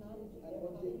about technology, they're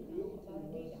talking now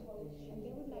about data. And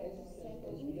they would like to send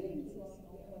inferences of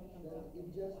what comes out of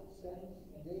WhatsApp.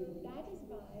 That is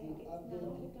why it's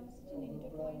now become such an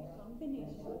intertwined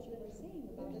combination, which you were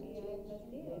saying about AI plus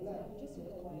data. It's not just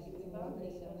code, it's about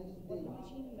data, what the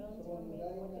machine learns from it,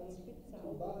 what it spits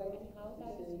out, and how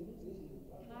that is used,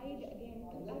 tied again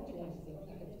to advertising,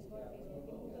 which is what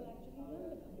Facebook and Google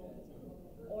actually run the companies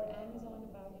on. Or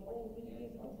Amazon about, oh, will you be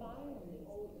able to buy on these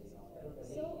things?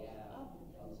 So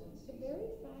the very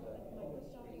fact that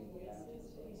Microsoft embraces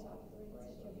free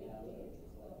software in such a big way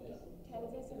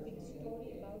tells us a big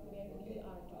story about where we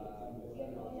are today. We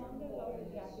are no longer about the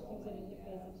graphic user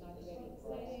interface is not very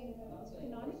exciting.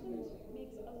 Canonical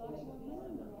makes a lot more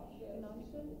money now.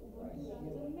 Canonical Ubuntu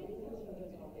runs on many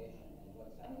computers all the time.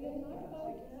 And we are not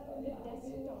about the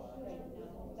desktop right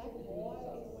now. That war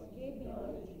is way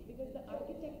beyond, because because the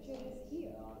architecture is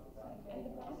here. And the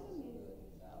problem is,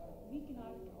 we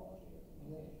cannot,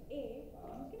 you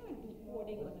cannot do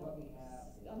coding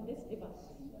on this device.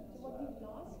 So what we've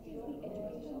lost is the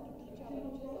education to teach our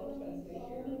children.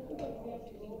 You need to adapt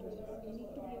into this. You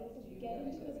need to be able to get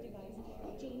into this device,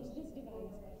 change this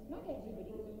device. Not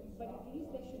everybody, but at least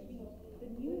there should be the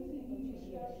new people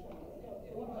here.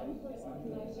 One person,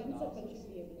 my friend circle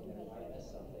should be able to help with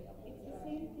this. It's the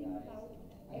same thing about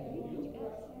everything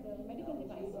else, the medical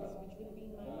devices, which will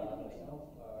be in my education.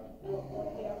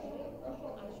 What they are today,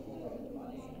 I should be able to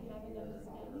use and have an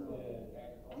understanding of it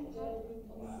and have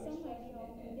some idea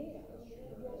of the data.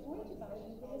 Your point about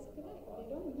Google is correct. They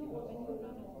don't know when you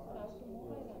run a cloud to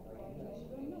mobile application.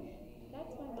 You don't know.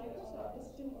 That's why Microsoft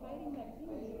is still fighting that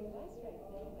thing in the US right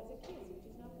now as a case, which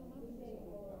has now come up in this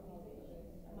world.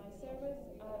 My servers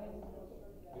are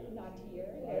not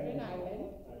here, they're in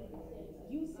Ireland.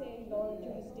 You say your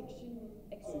jurisdiction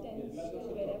extends to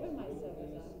wherever my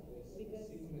servers are, because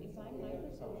if I'm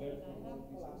Microsoft and I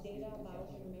have data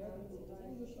about an American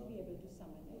citizen, you should be able to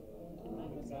summon it. And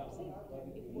Microsoft said,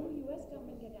 if you US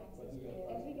government get access to it,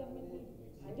 every government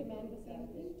will demand the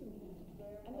same thing to me.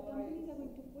 And the companies are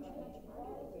going to push much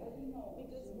harder to it,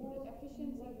 because the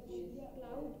efficiency which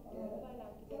cloud to mobile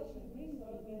architecture brings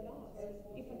will be lost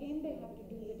if again they have to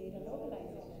do the data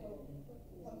localization.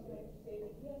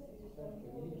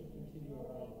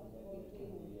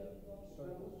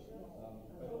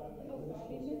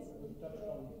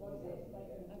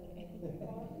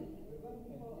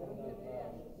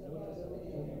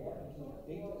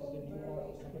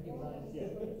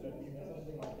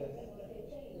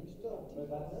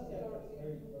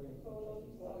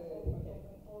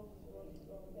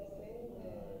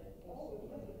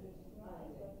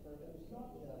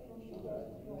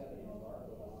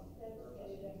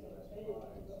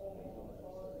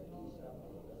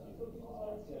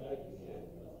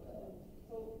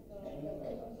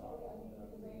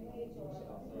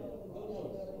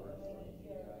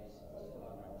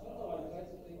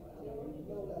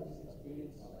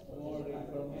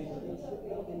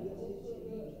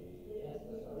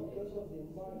 Because of the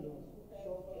embargo,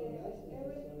 software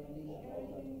licenses are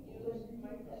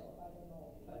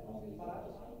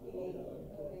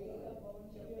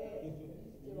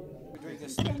We're doing a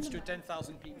speech to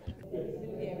 10,000 people.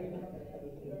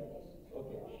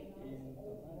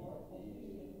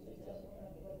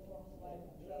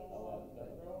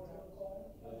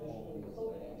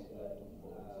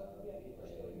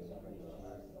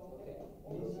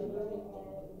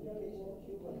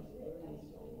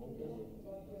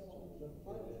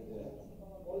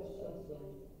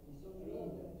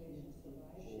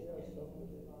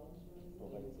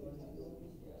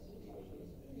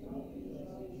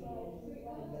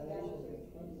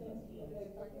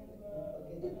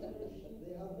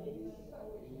 They have this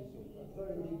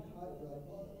very big hard drive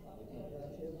that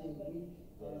every week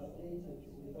are updated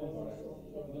with all the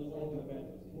software, movie, everything,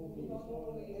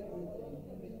 and that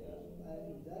circulates all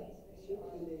through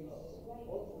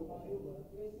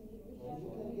Cuba. And you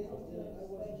can get there. I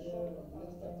was there last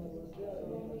time I was there.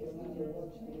 I already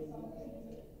watched the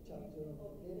chapter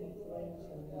of Game of Thrones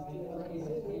and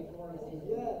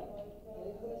yeah,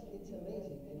 and it's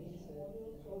amazing, and it's a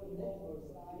whole network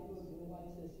of people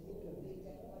doing this internet.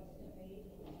 It's not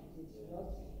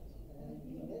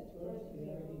the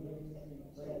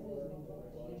network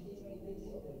where it is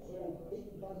a very big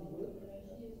bandwidth,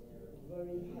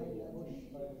 very high level. You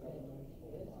get 3 terabytes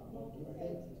of data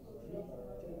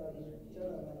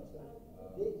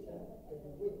every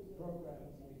week.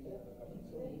 So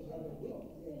you have a week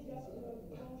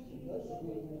latency. That's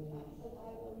really, it's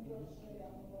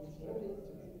very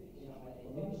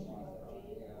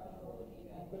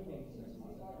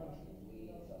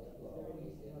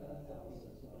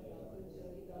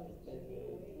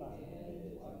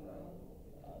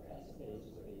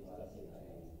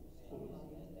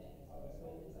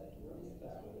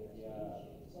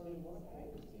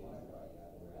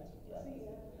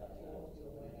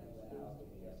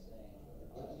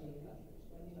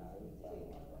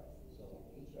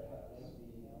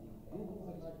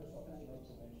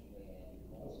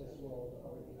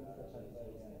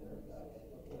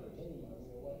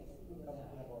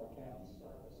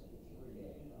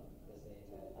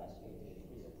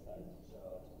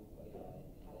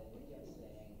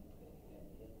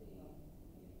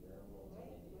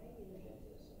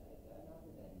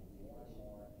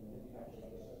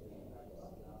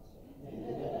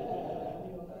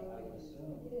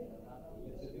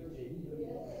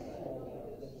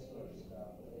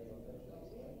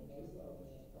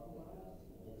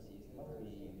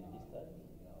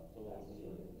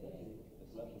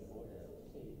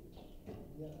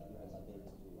Yeah.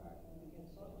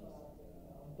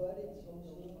 But it's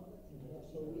also not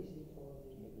so easy for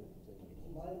the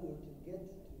malware to get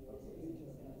to your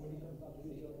computer and when your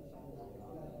computer is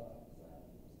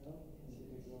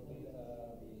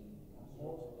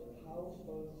most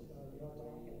households are not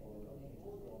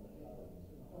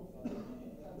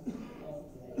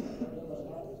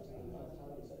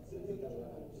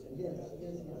yes, yes,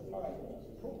 yes. All right,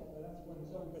 cool. That's when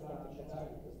so perspective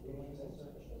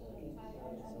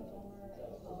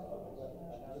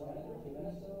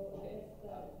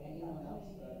Anyone else?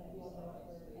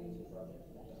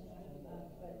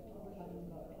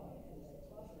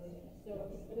 So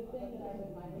the thing that I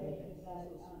would highlight is that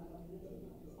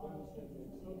almost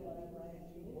consistently wherever I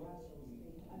do,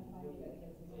 I'm finding that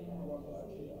there's a really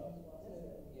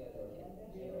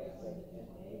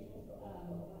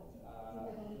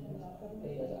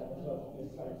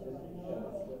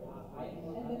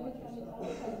and then we're trying to tell the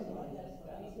customer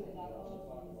that we could adopt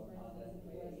policies, for instance,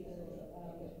 if there's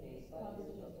competition for executive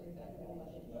budget for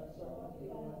social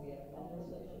defense, and there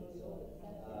was a proposal that the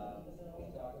Senate passed the bill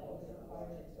that would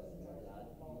require customers to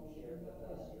volunteer for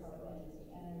the department,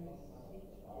 and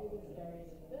it was buried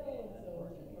in the bill, and so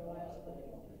for a while it was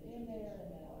in there, and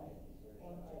then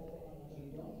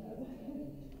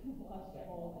lost the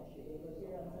whole issue.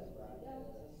 Here on such very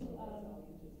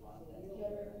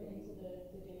into the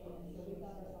debate, and so we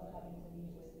found ourselves having to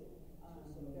meet with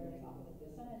various offices of the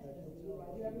Senate to do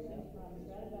everything from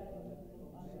strategizing with who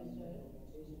understood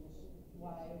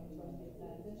why open source made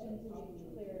sense, and to be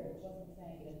clear, it wasn't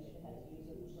saying that it had to use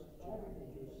open source for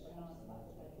everything, but for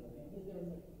non-classified domain, because there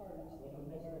was a part of where it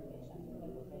made sense, for like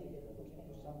the big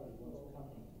things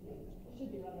should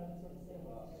be run open source the same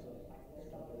way as taxpayer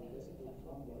dollars.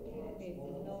 Okay, so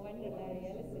no wonder Larry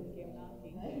Ellison came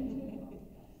knocking.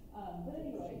 But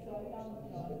anyway, so I found,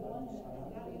 on the one hand,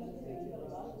 but a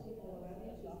lot of people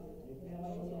no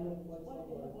idea what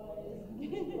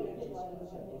it was,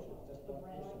 what it was, the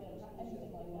branch, anything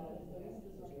like that. And so this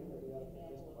is just sort of an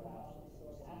example of how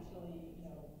actually,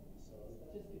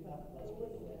 just because it's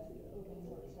listed as open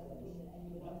source doesn't mean that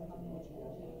anyone can come in and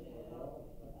change it.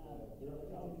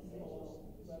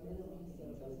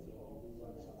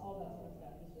 All that sort of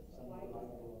stuff is just completely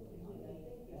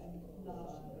not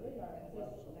on the radar.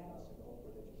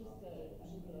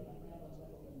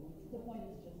 The point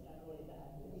is just generally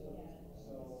that we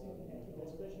can't assume that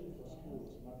people, especially for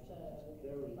schools, much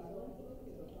very violence of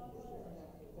open source software or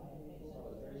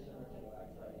very similar to what I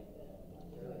tried to do.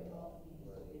 Doing policies is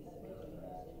really essential because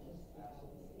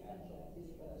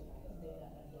convey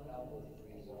that message. Other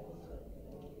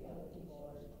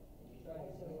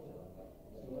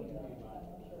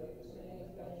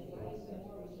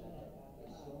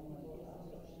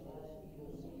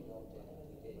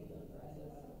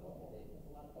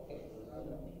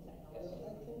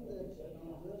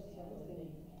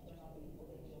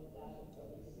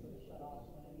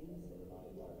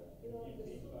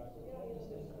people are also doing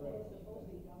that.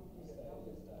 I'm sure the more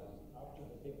we can get after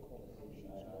the big corporations,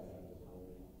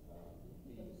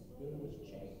 the bill was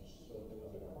changed, so there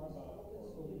was a carve out for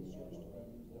open source to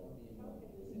use the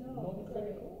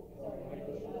non-critical.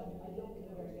 I don't give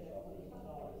a very good explanation at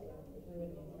all. Through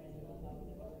it means random and I've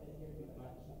never been here doing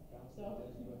that.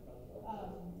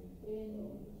 So,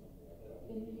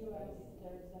 in the U.S.,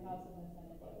 there's the House and the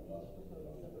Senate that each propose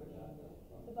a version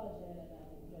of the budget, and then the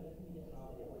other committee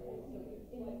has to do it.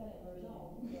 So, in the Senate version, there was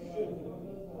a proposal that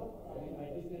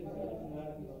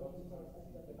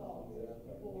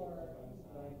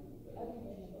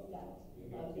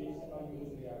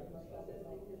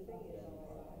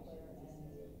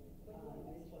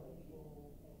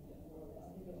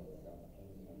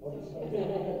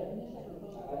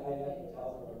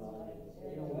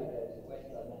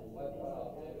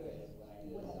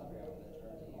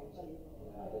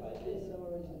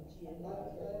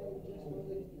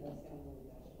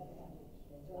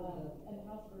for everything and the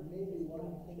House version maybe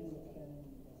one thing we can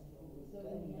so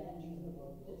in the end,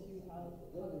 the two House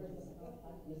Congress and the House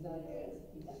had to decide to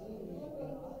keep that and the result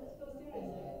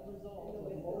was the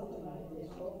Department of Defense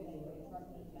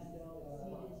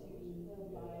needed to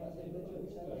buy federal U.S. business model of these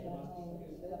so it's not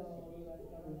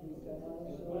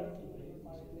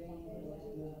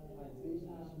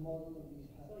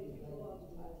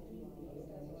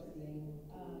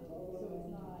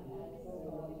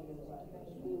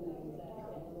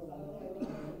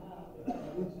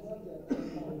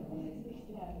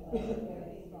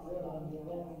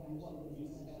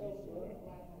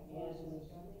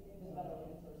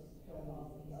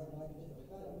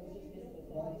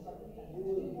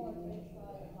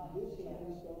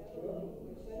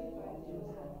as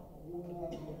you will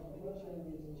have a commercial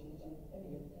relationship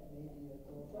with maybe a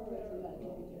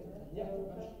Yeah,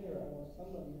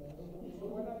 somebody. So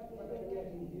why not get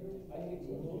in here?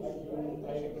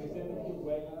 I presented you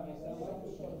well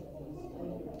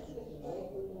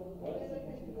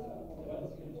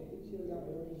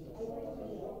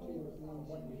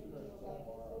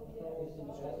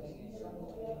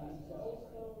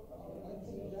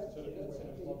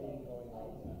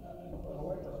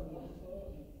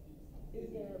Is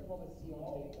there a policy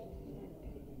on data?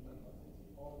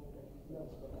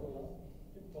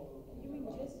 You mean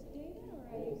just data, or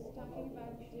are you talking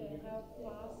about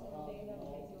how fast the data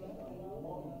is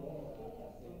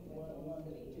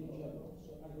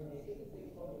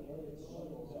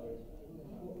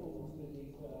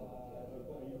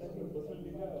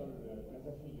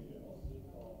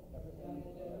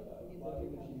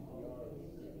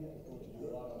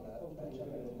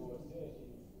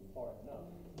far enough,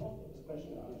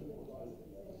 especially digital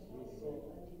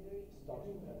portability.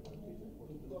 Starting at digital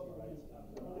portability rights,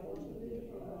 unfortunately,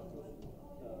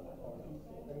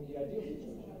 I mean, the ideal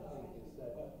situation, I think, is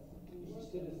that each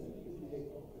citizen could pick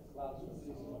the cloud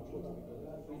services of choice because of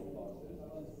the freedom law says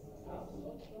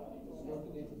store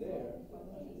the data there,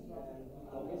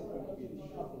 and basically it would be the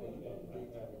shuffling of data with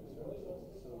services.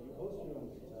 So you host your own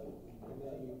data, and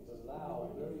then you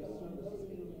allow various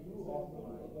services that you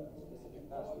authorize a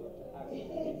specific password to access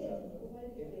the data. And the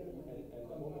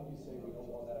moment you say we don't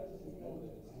want that access anymore,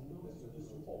 then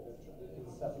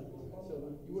it's separate. So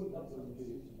you wouldn't upload your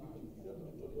video to YouTube, you'd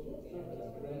upload it to a server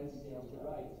that grants you the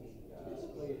right to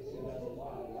display it in that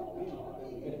live.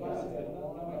 And if I said,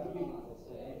 no, I delete it,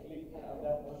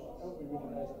 that would be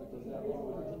really nice because that would.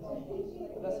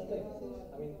 But that's the thing.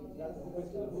 I mean, that's the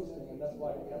question of hosting, and that's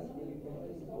why we have to really think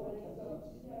this over about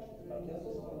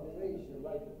this. You're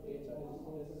right that data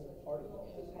is part of the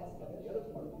business model, but the other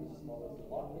part of the business model is the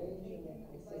marketing and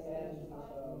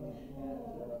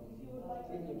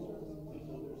premium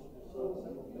services. So there's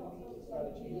several things. The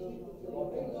strategy is to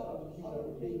open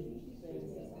several pages,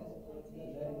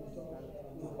 and then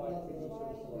provide premium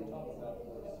services on top of that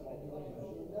for small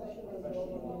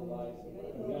professional lives.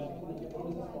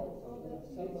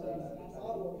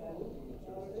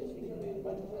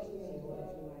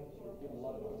 Give a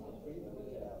lot of things for free, but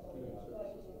then you have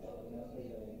premium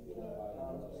services.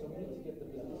 So we need to get the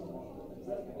business model,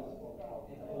 address the business model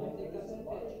problem. And I think that's a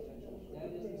lot of potential for the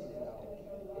businesses now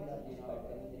in that respect.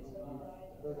 I mean, you've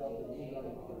heard of the new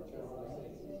learning for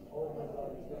terrorists saying, oh my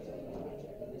God, it's got something to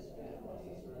check this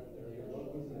processor, and they're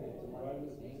using it to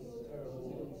monitor this. This is terrible.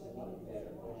 This is not there.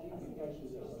 You guys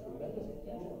should have tremendous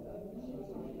potential on that. If you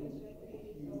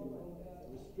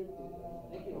restrict it and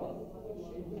make it up,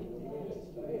 shape it in a way that's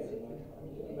fair.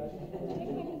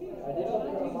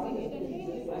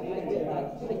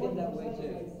 I get that way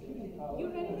too. You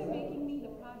really are making me the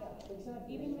product,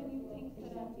 even when you think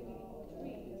that I'm giving it for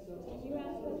free. You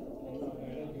asked us to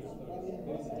replace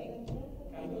hosting.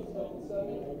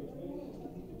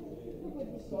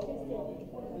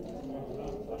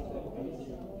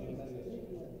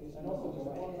 And also, just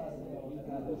one last thing that we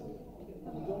have is,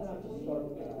 you don't have to start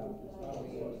with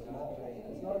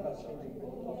it's not about changing the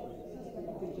offering. You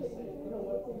can just say, you know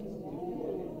what,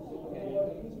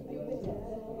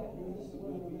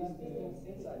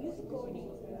 Use coding.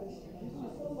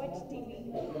 Watch TV.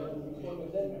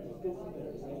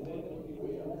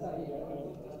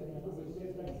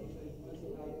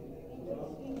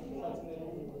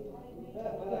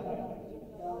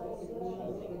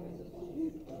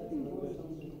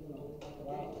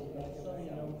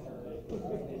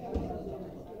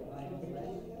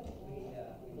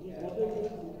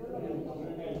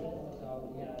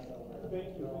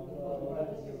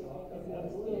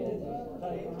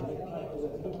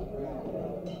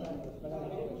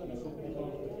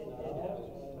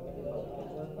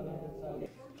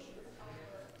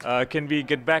 Can we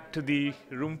get back to the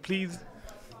room, please?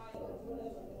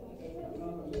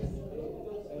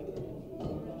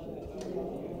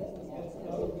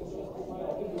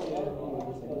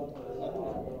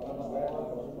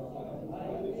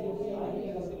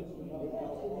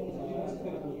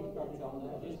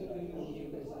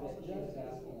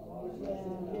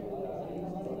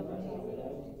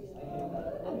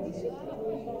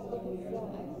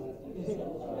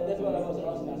 That's what I was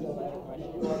asking.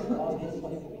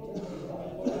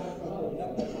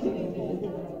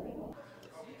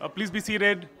 Please be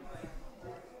seated.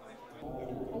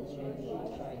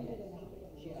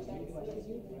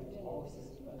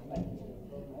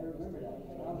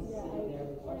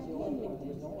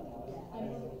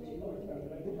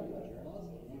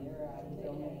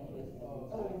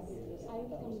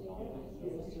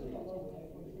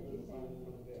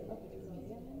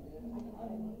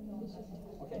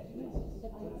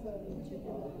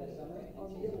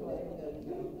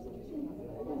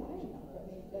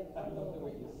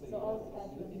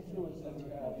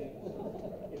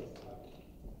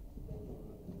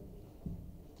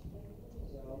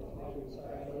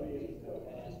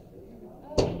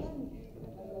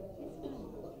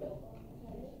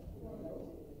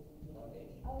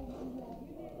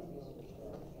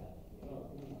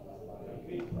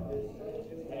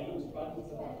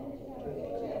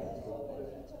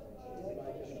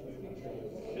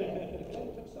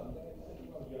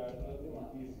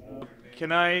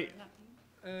 Can I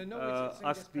No,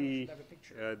 ask the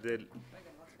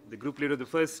group leader of the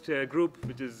first group,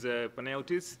 which is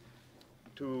Panayotis,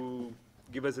 to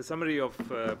give us a summary of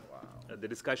the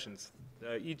discussions.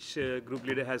 Each group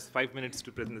leader has 5 minutes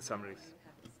to present the summaries.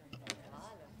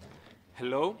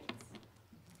 Hello.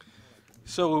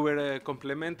 So we were a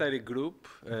complementary group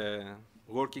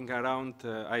working around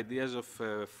ideas of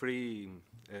free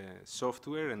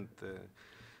software and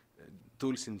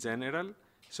tools in general.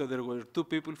 So there were two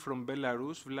people from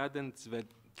Belarus, Vlad and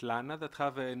Svetlana, that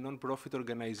have a non-profit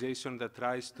organization that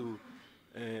tries to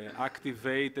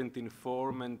activate and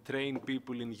inform and train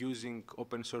people in using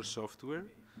open source software.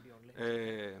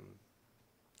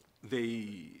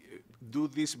 They do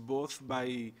this both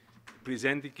by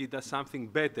presenting it as something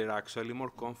better, actually,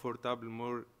 more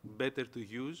comfortable, better to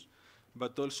use,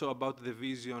 but also about the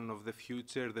vision of the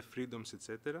future, the freedoms,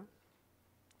 etc.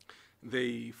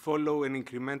 They follow an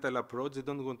incremental approach. They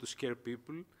don't want to scare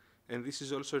people. And this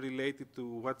is also related to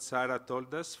what Sarah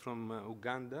told us from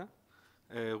Uganda,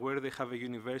 where they have a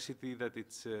university that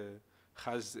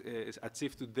has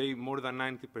achieved today more than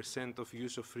 90% of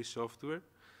use of free software.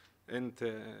 And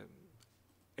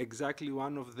exactly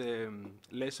one of the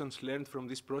lessons learned from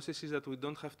this process is that we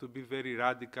don't have to be very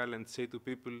radical and say to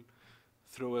people,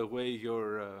 throw away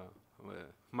your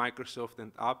Microsoft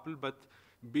and Apple, but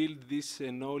build this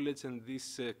knowledge and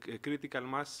this critical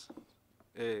mass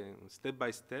step by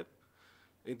step.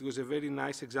 It was a very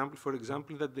nice example, for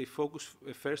example, that they focus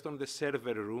first on the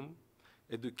server room,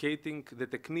 educating the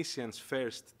technicians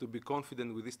first to be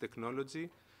confident with this technology,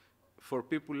 for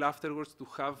people afterwards to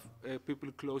have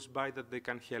people close by that they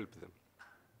can help them.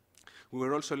 We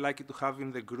were also lucky to have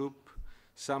in the group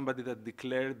somebody that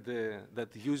declared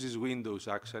that uses Windows,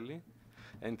 actually,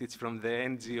 and it's from the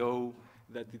NGO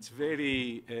that it's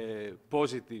very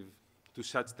positive to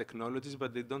such technologies,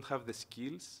 but they don't have the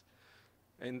skills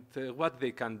and what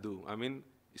they can do. I mean,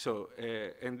 so,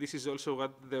 and this is also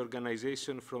what the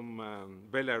organization from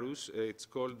Belarus, it's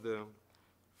called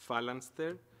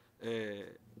Phalanster,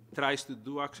 tries to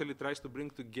do, actually tries to bring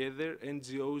together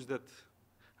NGOs that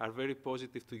are very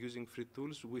positive to using free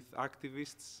tools with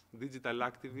activists, digital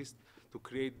activists, to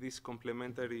create these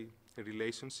complementary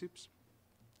relationships.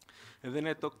 And then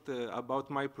I talked about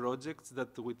my projects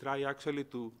that we try actually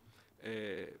to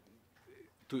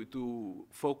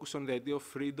focus on the idea of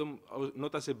freedom,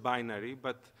 not as a binary,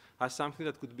 but as something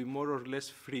that could be more or less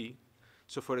free.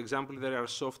 So for example, there are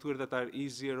software that are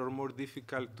easier or more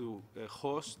difficult to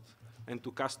host and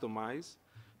to customize.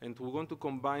 And we want to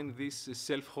combine this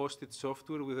self-hosted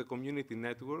software with the community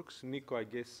networks. Nico, I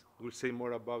guess, will say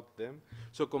more about them.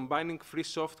 So combining free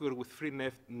software with free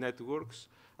networks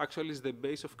actually is the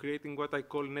base of creating what I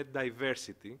call net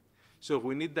diversity. So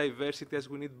we need diversity as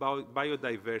we need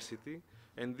biodiversity.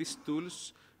 And these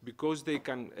tools, because they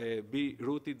can be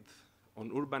rooted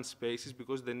on urban spaces,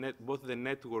 because both the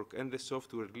network and the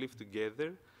software live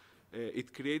together,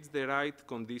 it creates the right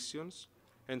conditions.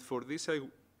 And for this,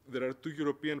 there are two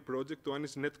European projects. One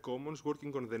is Net Commons,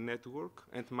 working on the network,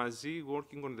 and Mazi,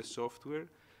 working on the software,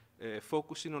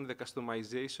 focusing on the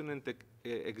customization and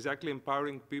exactly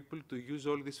empowering people to use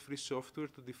all this free software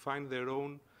to define their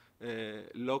own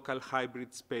local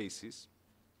hybrid spaces.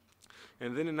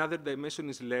 And then another dimension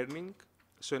is learning.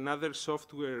 So another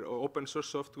software, or open source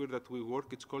software that we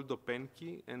work, it's called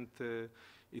OpenKey, and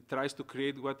it tries to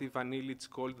create what Ivan Illich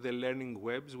called the learning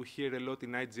webs. We hear a lot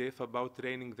in IGF about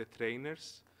training the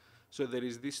trainers. So there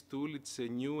is this tool, it's a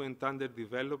new and under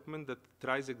development that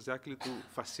tries exactly to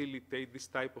facilitate this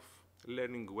type of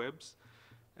learning webs.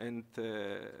 And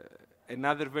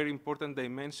another very important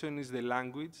dimension is the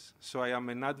language. So I am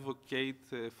an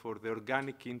advocate for the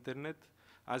organic internet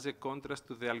as a contrast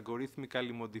to the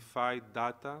algorithmically modified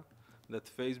data that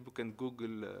Facebook and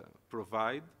Google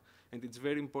provide. And it's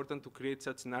very important to create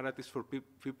such narratives for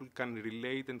people can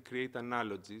relate and create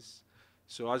analogies.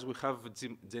 So as we have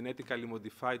genetically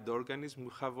modified organisms,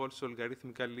 we have also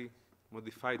algorithmically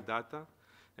modified data,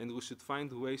 and we should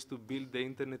find ways to build the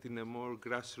internet in a more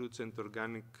grassroots and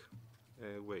organic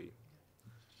way.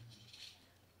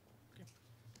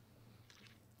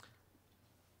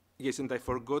 Yes, and I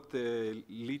forgot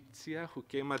Licia, who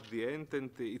came at the end,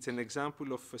 and it's an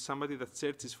example of somebody that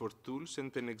searches for tools,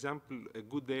 and an example, a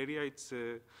good area, it's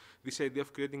this idea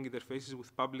of creating interfaces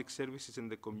with public services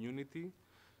and the community.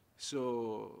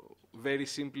 So, very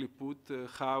simply put,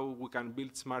 how we can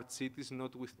build smart cities,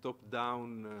 not with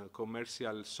top-down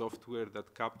commercial software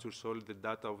that captures all the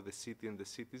data of the city and the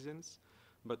citizens,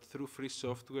 but through free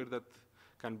software that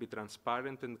can be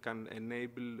transparent and can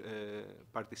enable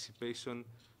participation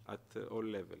at all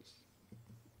levels.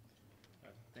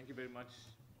 Thank you very much.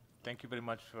 Thank you very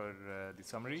much for the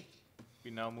summary.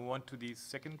 We now move on to the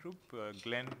second group.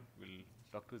 Glenn will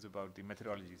talk to us about the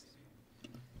methodologies.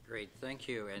 Great, thank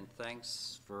you, and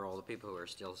thanks for all the people who are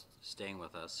still staying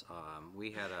with us.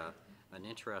 We had an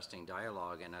interesting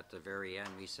dialogue, and at the very end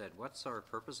we said, what's our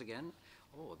purpose again?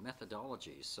 Oh,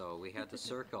 methodology. So we had to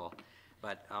circle,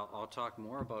 but I'll talk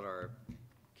more about our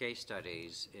case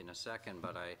studies in a second,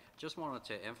 but I just wanted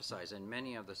to emphasize, and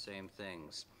many of the same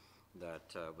things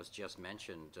that was just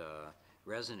mentioned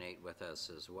resonate with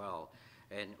us as well.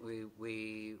 And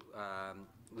we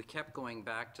kept going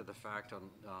back to the fact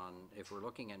on if we're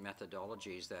looking at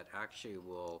methodologies that actually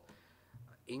will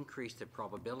increase the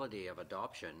probability of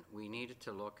adoption, we needed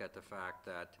to look at the fact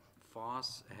that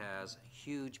FOSS has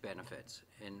huge benefits.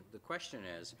 And the question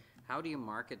is, how do you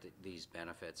market these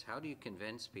benefits? How do you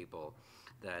convince people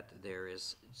that there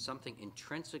is something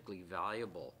intrinsically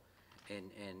valuable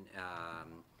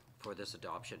for this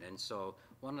adoption? And so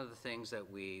one of the things that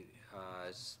we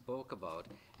spoke about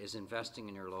is investing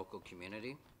in your local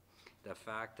community. The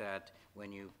fact that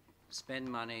when you spend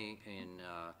money in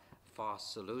FOSS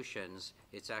solutions,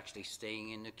 it's actually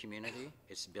staying in the community,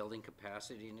 it's building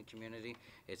capacity in the community,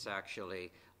 it's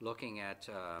actually looking at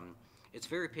it's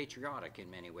very patriotic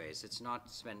in many ways. It's not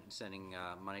sending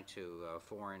money to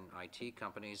foreign IT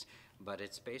companies, but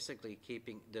it's basically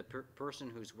keeping the person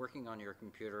who's working on your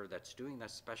computer that's doing that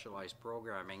specialized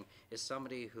programming is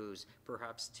somebody who's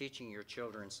perhaps teaching your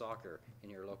children soccer in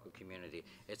your local community.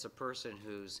 It's a person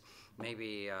who's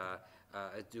maybe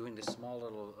doing this small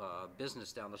little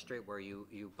business down the street where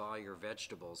you buy your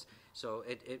vegetables. So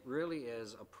it really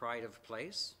is a pride of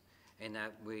place, and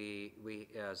that we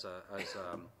as a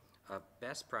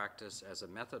best practice, as a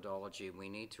methodology, we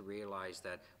need to realize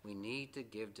that we need to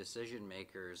give decision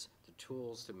makers the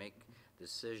tools to make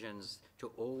decisions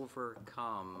to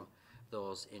overcome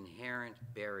those inherent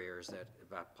barriers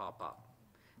that pop up.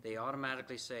 They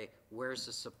automatically say, where's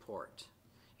the support?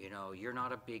 You know, you're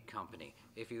not a big company.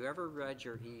 If you ever read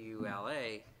your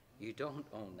EULA, you don't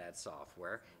own that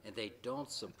software, and they don't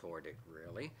support it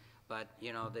really. But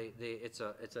you know, it's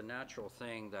a natural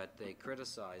thing that they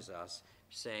criticize us,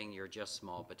 saying you're just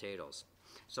small potatoes.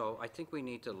 So I think we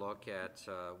need to look at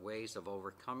ways of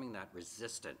overcoming that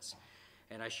resistance.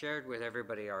 And I shared with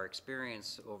everybody our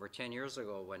experience over 10 years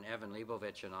ago when Evan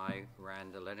Leibovich and I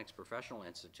ran the Linux Professional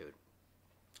Institute.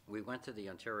 We went to the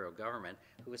Ontario government,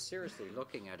 who was seriously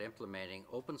looking at implementing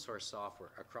open source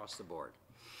software across the board.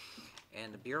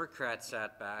 And the bureaucrat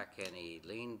sat back and he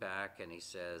leaned back and he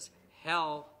says,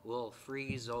 hell will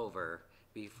freeze over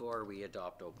before we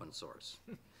adopt open source.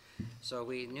 So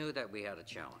we knew that we had a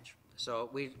challenge. So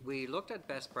we looked at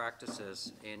best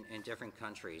practices in different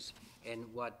countries, and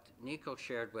what Nico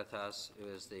shared with us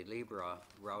is the Libra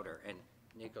router, and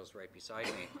Nico's right beside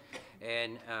me,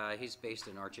 and he's based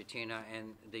in Argentina,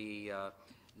 and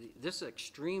this is an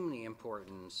extremely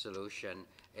important solution,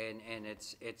 and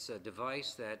it's a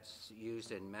device that's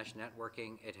used in mesh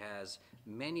networking. It has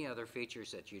many other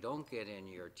features that you don't get in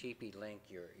your TP-Link,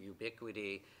 your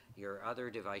Ubiquiti, your other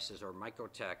devices, or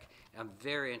Microtech. I'm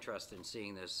very interested in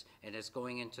seeing this, and it's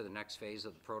going into the next phase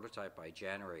of the prototype by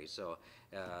January. So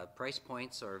price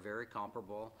points are very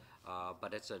comparable,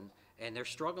 but and they're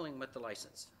struggling with the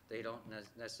license. They don't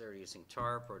necessarily using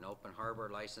TARP or an open harbor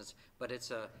license, but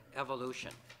it's a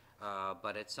evolution.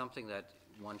 But it's something that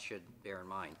one should bear in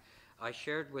mind. I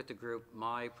shared with the group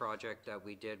my project that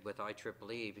we did with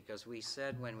IEEE, because we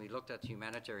said when we looked at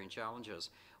humanitarian challenges,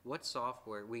 what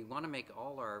software, we want to make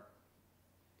all our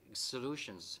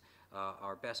solutions,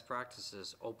 our best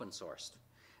practices, open sourced.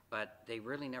 But they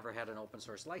really never had an open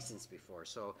source license before.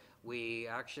 So we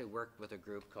actually worked with a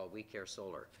group called We Care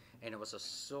Solar. And it was a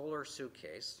solar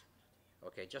suitcase.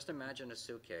 Okay, just imagine a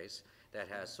suitcase that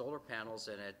has solar panels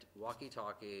in it,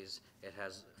 walkie-talkies, it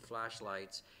has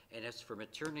flashlights, and it's for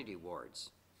maternity wards.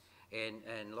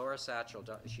 And Laura Satchel,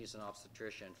 she's an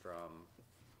obstetrician from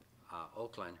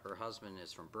Oakland. Her husband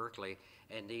is from Berkeley,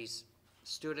 and these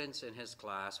students in his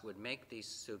class would make these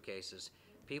suitcases.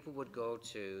 People would go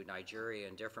to Nigeria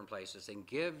and different places and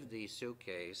give the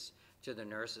suitcase to the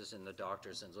nurses and the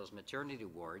doctors in those maternity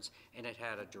wards, and it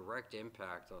had a direct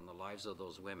impact on the lives of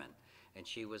those women. And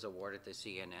she was awarded the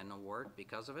CNN award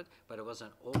because of it, but it was an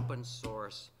open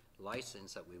source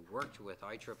license that we worked with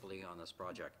IEEE on this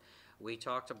project. We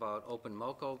talked about Open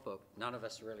MoCo, but none of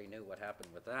us really knew what happened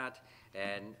with that.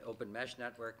 And Open Mesh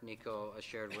Network, Nico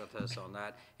shared with us on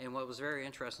that. And what was very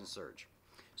interesting, Serge.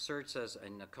 Serge says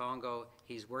in the Congo,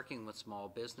 he's working with small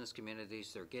business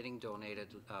communities. They're getting donated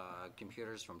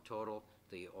computers from Total,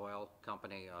 the oil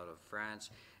company out of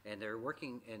France. And they're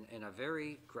working in a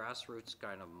very grassroots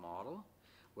kind of model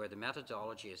where the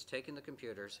methodology is taking the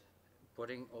computers,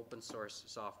 putting open source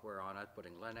software on it,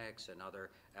 putting Linux and other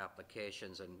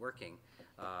applications and working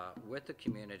with the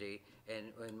community.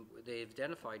 And they've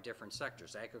identified different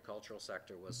sectors. Agricultural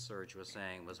sector, was Serge was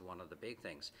saying, was one of the big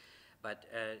things. But,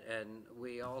 and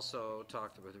we also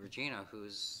talked with Regina,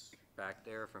 who's back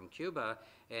there from Cuba,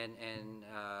 and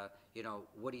you know,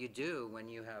 what do you do when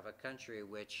you have a country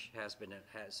which has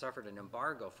suffered an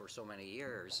embargo for so many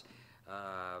years,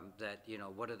 that, you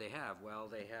know, what do they have? Well,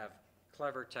 they have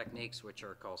clever techniques which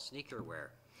are called sneakerware.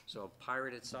 So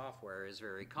pirated software is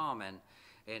very common,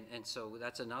 and so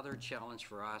that's another challenge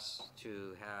for us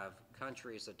to have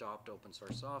countries adopt open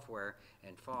source software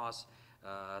and FOSS,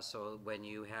 so when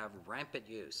you have rampant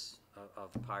use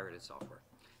of pirated software.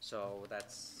 So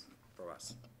that's for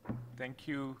us. Thank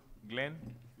you, Glenn.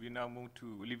 We now move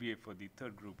to Olivier for the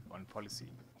third group on policy.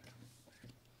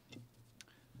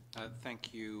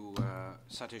 Thank you,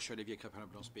 Satish. Olivier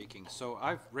Crépin-Leblanc speaking. So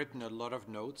I've written a lot of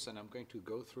notes, and I'm going to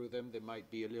go through them. They might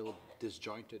be a little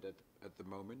disjointed at the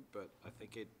moment, but I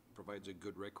think it provides a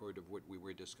good record of what we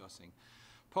were discussing.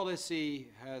 Policy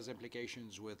has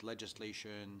implications with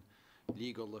legislation,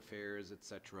 legal affairs,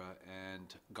 etc.,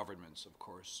 and governments, of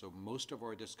course. So most of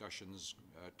our discussions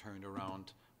turned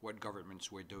around what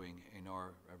governments were doing in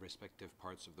our respective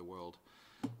parts of the world.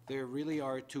 There really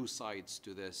are two sides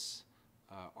to this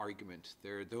argument.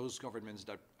 There are those governments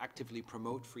that actively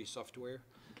promote free software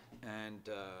and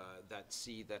that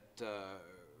see that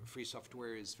free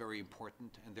software is very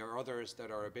important, and there are others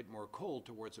that are a bit more cold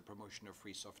towards the promotion of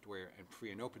free software and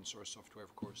free and open source software,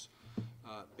 of course,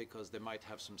 because they might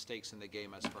have some stakes in the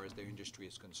game as far as their industry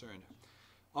is concerned.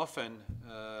 Often,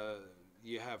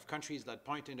 you have countries that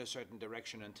point in a certain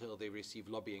direction until they receive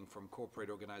lobbying from corporate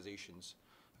organizations,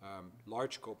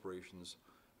 large corporations,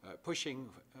 pushing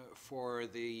for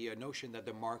the notion that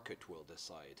the market will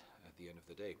decide at the end of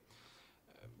the day.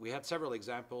 We had several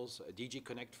examples. DG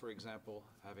Connect, for example,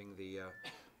 having the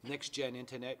next-gen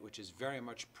internet, which is very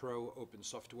much pro-open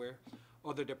software.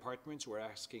 Other departments were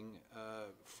asking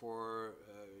for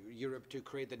Europe to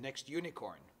create the next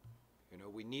unicorn. You know,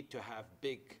 we need to have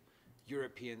big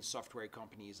European software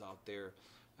companies out there,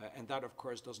 and that, of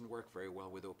course, doesn't work very well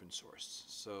with open source.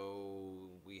 So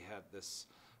we had this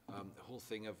whole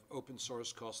thing of open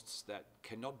source costs that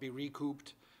cannot be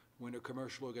recouped when a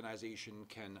commercial organization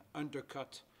can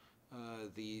undercut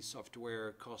the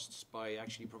software costs by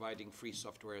actually providing free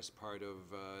software as part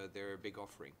of their big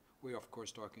offering. We're, of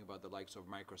course, talking about the likes of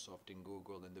Microsoft and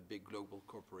Google and the big global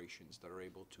corporations that are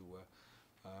able to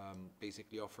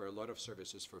basically offer a lot of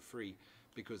services for free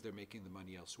because they're making the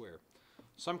money elsewhere.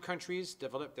 Some countries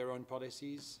develop their own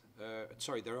policies,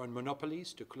 their own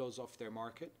monopolies to close off their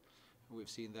market. We've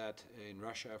seen that in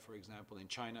Russia, for example, in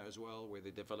China as well, where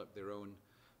they develop their own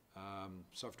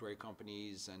software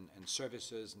companies and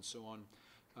services and so on.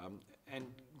 And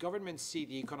governments see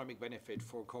the economic benefit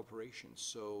for corporations,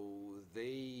 so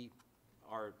they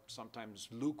are sometimes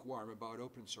lukewarm about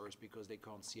open source because they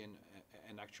can't see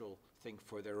an actual thing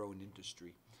for their own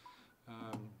industry.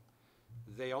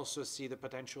 They also see the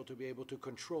potential to be able to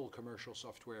control commercial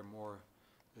software more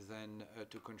than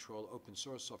to control open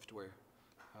source software,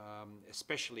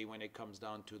 especially when it comes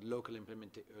down to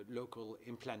local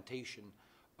implantation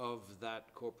of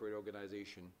that corporate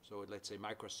organization. So let's say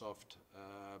Microsoft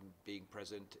being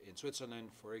present in Switzerland,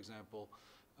 for example,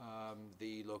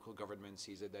 the local government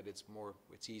sees it that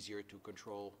it's easier to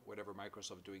control whatever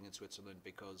Microsoft is doing in Switzerland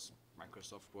because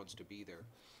Microsoft wants to be there,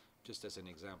 just as an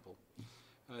example.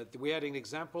 We had an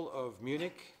example of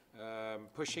Munich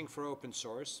pushing for open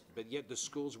source, but yet the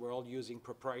schools were all using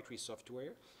proprietary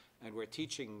software, and we're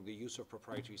teaching the use of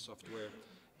proprietary software.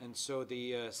 And so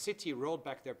the city rolled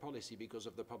back their policy because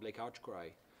of the public outcry.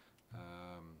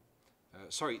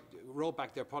 Rolled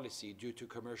back their policy due to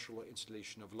commercial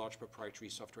installation of large proprietary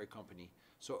software company.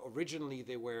 So originally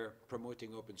they were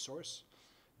promoting open source,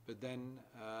 but then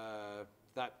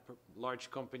that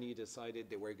large company decided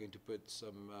they were going to put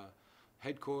some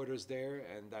headquarters there,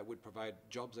 and that would provide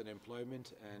jobs and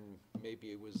employment, and maybe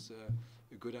it was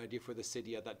a good idea for the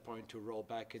city at that point to roll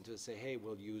back and to say, hey,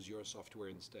 we'll use your software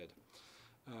instead.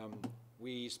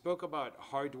 We spoke about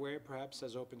hardware perhaps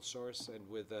as open source, and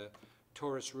with a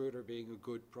Taurus router being a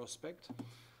good prospect.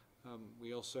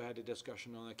 We also had a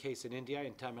discussion on a case in India,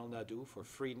 in Tamil Nadu, for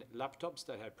free laptops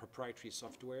that had proprietary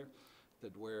software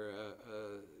that were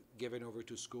given over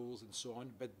to schools and so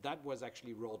on, but that was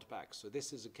actually rolled back. So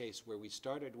this is a case where we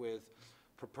started with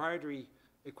proprietary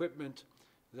equipment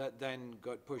that then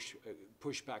got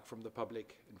pushback from the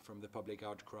public and from the public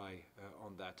outcry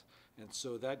on that. And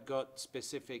so that got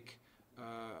specific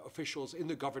officials in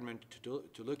the government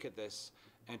to look at this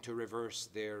and to reverse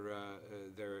their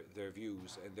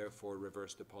views and therefore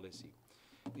reverse the policy.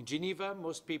 In Geneva,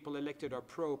 most people elected are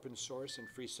pro-open source and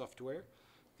free software.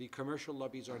 The commercial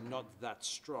lobbies are not that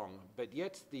strong, but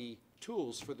yet the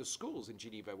tools for the schools in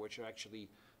Geneva, which are actually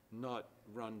not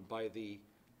run by the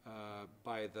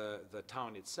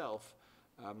town itself,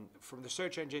 from the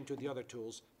search engine to the other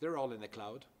tools, they're all in the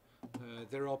cloud.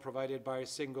 They're all provided by a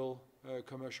single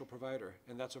commercial provider,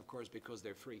 and that's of course because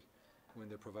they're free when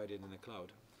they're provided in the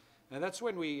cloud. And that's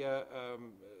when we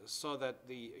saw that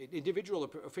the individual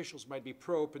officials might be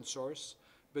pro-open source,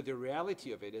 but the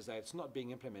reality of it is that it's not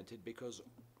being implemented because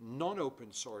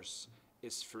non-open source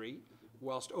is free,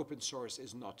 whilst open source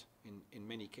is not in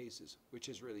many cases, which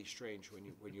is really strange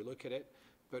when you look at it.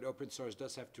 But open source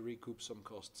does have to recoup some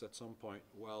costs at some point,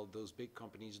 while those big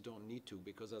companies don't need to,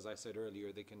 because as I said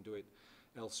earlier, they can do it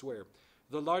elsewhere.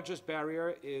 The largest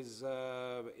barrier is,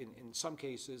 in some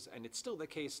cases, and it's still the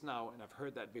case now, and I've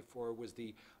heard that before, was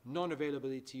the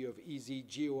non-availability of easy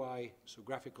GUI, so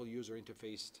graphical user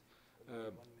interface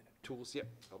tools. Yeah,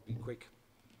 I'll be quick.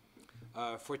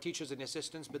 For teachers and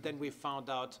assistants, but then we found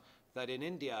out that in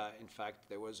India, in fact,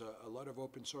 there was a lot of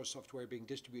open source software being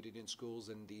distributed in schools,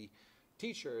 and the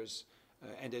teachers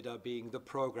ended up being the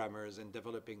programmers and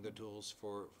developing the tools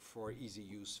for easy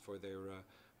use for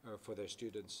their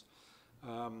students.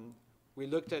 We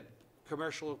looked at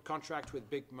commercial contract with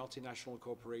big multinational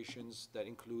corporations that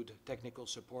include technical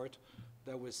support.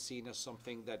 That was seen as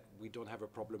something that we don't have a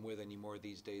problem with anymore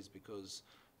these days, because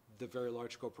the very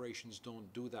large corporations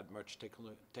don't do that much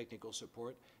technical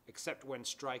support, except when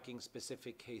striking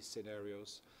specific case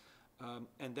scenarios.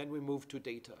 And then we moved to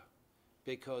data,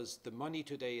 because the money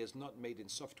today is not made in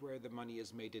software, the money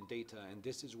is made in data, and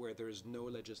this is where there is no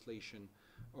legislation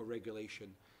or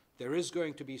regulation. There is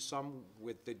going to be some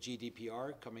with the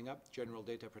GDPR coming up, General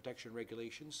Data Protection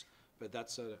Regulations, but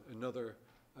that's another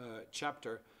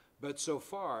chapter. But so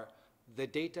far, the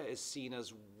data is seen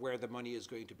as where the money is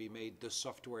going to be made. The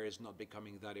software is not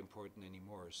becoming that important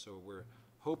anymore. So we're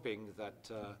hoping that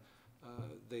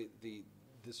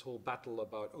this whole battle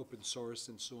about open source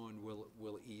and so on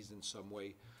will ease in some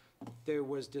way. There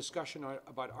was discussion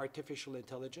about artificial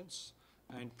intelligence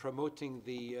and promoting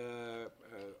the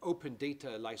open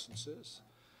data licenses.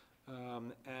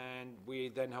 And we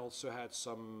then also had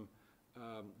some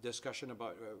discussion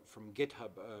about from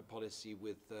GitHub policy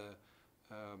with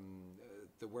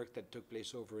the work that took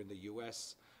place over in the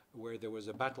US, where there was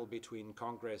a battle between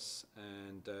Congress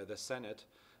and the Senate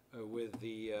with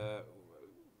the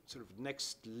sort of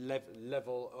next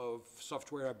level of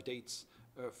software updates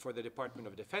for the Department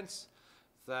of Defense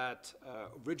that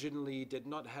originally did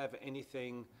not have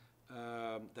anything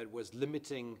that was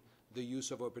limiting the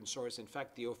use of open source. In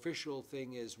fact, the official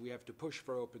thing is we have to push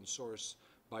for open source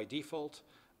by default,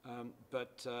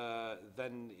 but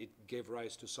then it gave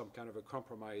rise to some kind of a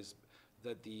compromise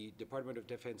that the Department of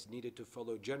Defense needed to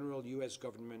follow general US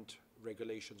government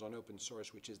regulations on open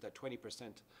source, which is that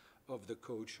 20% of the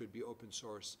code should be open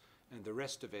source and the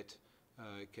rest of it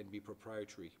can be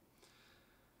proprietary.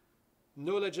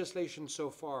 No legislation so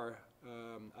far,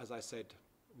 as I said,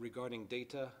 regarding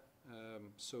data.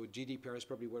 So GDPR is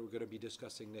probably what we're going to be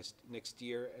discussing next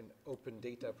year, and open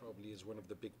data probably is one of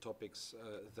the big topics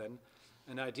then.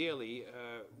 And ideally,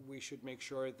 we should make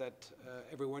sure that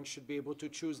everyone should be able to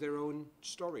choose their own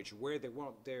storage, where they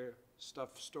want their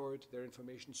stuff stored, their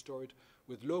information stored,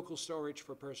 with local storage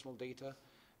for personal data,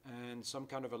 and some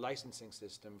kind of a licensing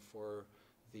system for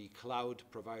the cloud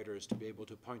providers to be able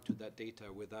to point to that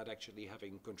data without actually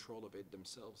having control of it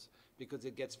themselves, because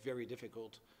it gets very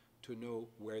difficult to know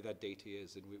where that data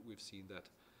is, and we've seen that.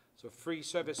 So free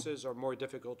services are more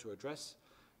difficult to address.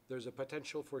 There's a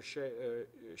potential for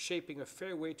shaping a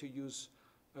fair way to use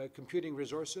computing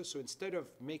resources. So instead of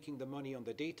making the money on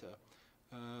the data,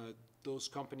 those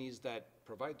companies that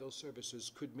provide those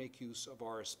services could make use of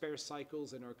our spare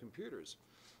cycles and our computers.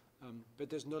 But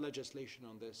there's no legislation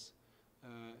on this,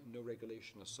 no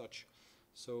regulation as such.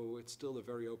 So it's still a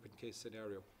very open case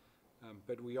scenario.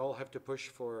 But we all have to push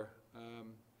for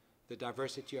the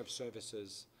diversity of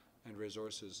services and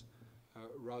resources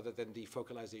rather than the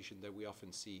focalization that we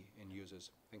often see in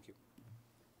users. Thank you.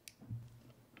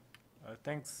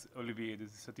 Thanks, Olivier. This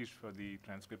is Satish for the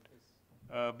transcript.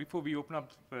 Before we open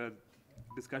up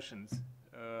discussions,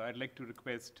 I'd like to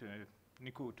request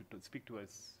Nico to speak to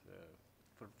us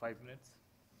for 5 minutes.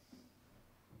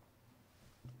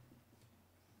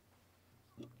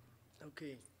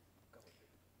 Okay.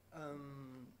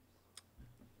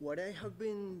 What I have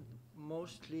been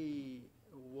mostly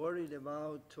worried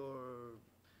about or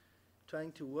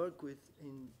trying to work with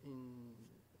in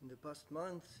the past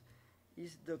months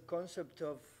is the concept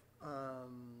of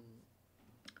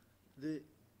the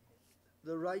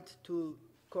right to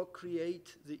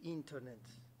co-create the internet.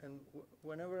 And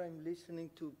whenever I'm listening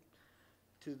to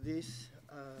this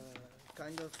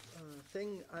kind of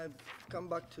thing, I come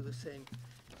back to the same.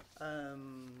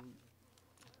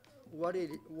 What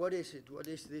is it? What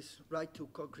is this right to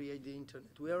co-create the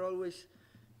internet? We are always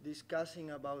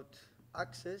discussing about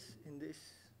access in this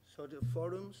sort of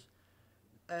forums,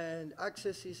 and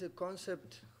access is a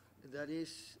concept that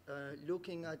is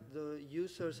looking at the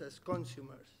users as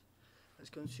consumers,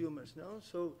 no?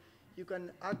 So you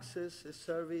can access a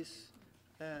service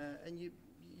and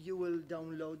you will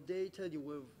download data, you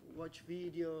will watch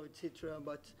video, etc.,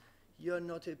 but you're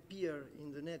not a peer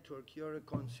in the network, you're a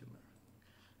consumer.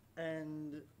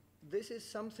 And this is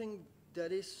something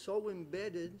that is so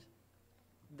embedded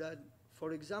that,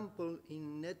 for example,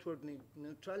 in network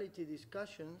neutrality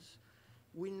discussions,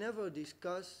 we never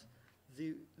discuss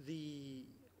the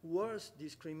worst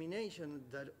discrimination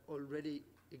that already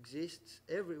exists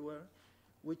everywhere,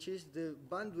 which is the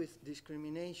bandwidth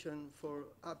discrimination for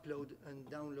upload and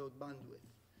download bandwidth.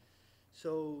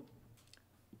 So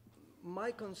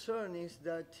my concern is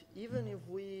that even if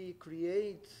we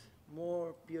create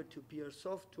more peer-to-peer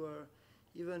software,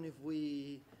 even if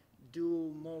we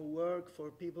do more work for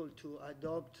people to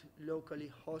adopt locally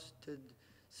hosted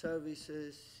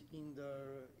services in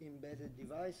their embedded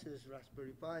devices,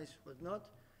 Raspberry Pis, whatnot,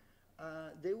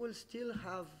 they will still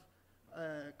have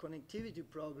connectivity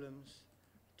problems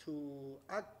to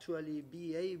actually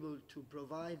be able to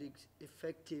provide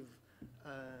effective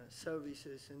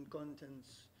services and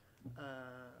contents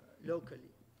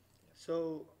locally.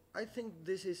 So I think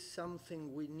this is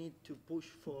something we need to push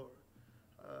for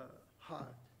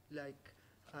hard,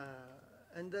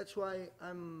 and that's why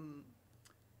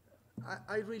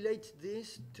I relate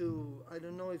this to, I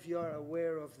don't know if you are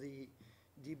aware of the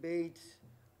debate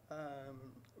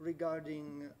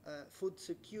regarding food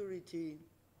security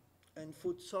and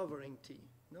food sovereignty.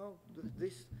 No,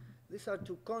 these are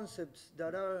two concepts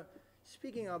that are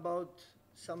speaking about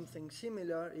something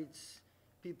similar. It's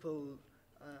people's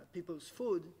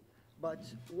food, but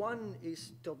one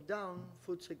is top-down,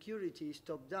 food security is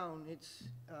top-down, it's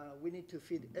we need to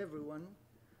feed everyone,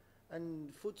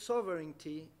 and food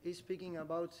sovereignty is speaking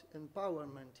about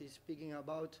empowerment, is speaking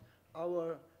about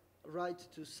our right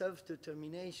to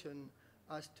self-determination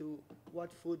as to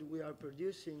what food we are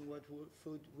producing, what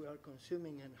food we are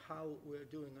consuming, and how we're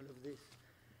doing all of this.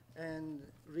 And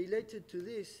related to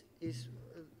this is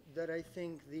that I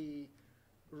think the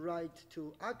right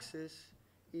to access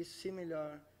is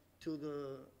similar to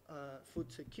the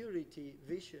food security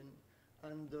vision,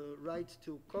 and the right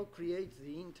to co-create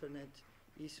the internet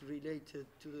is related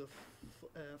to the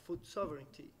food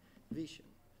sovereignty vision.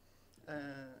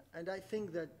 And I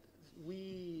think that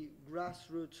we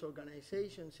grassroots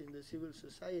organizations in the civil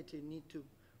society need to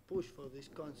push for this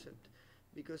concept,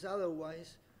 because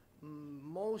otherwise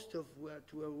most of what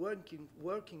we're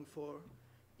working for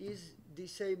is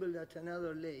disabled at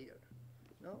another layer.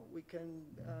 No, we can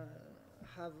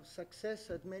have success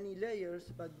at many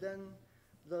layers, but then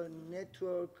the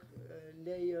network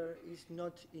layer is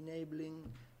not enabling,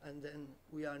 and then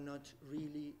we are not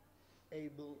really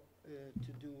able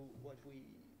to do what we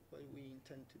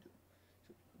intend to do.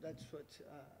 So that's what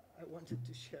I wanted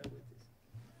to share with this.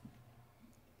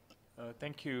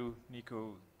 Thank you,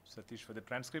 Nico, Satish, for the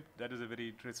transcript. That is a very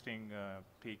interesting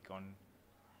take on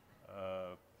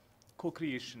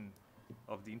co-creation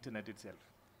of the internet itself.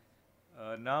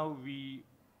 Now we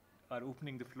are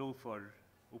opening the floor for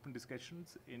open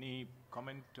discussions. Any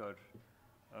comment or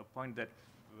point that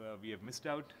we have missed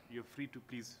out, you're free to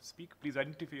please speak. Please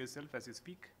identify yourself as you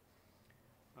speak.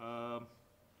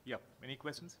 Yeah, any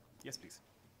questions? Yes, please.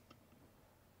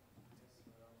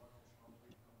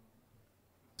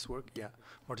 Yeah,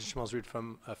 Martin Schmalzried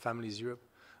from Families Europe.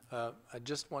 I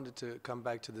just wanted to come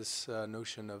back to this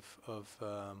notion of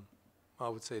I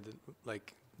would say that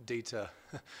like data,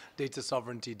 data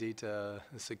sovereignty, data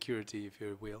security, if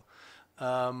you will.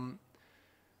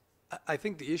 I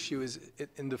think the issue is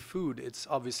in the food, it's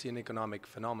obviously an economic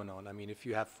phenomenon. I mean, if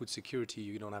you have food security,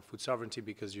 you don't have food sovereignty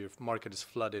because your market is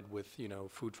flooded with,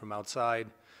 food from outside,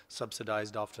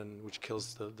 subsidized often, which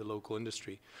kills the local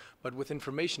industry. But with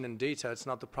information and data, it's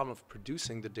not the problem of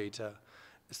producing the data,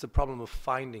 it's the problem of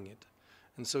finding it.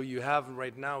 And so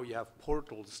right now, you have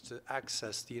portals to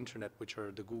access the internet, which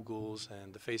are the Googles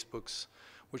and the Facebooks,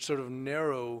 which sort of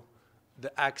narrow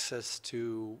the access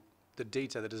to the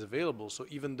data that is available. So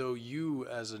even though you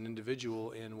as an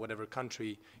individual in whatever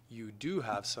country, you do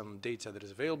have some data that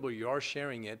is available, you are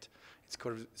sharing it, it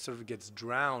sort of gets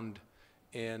drowned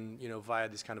in, via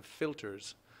these kind of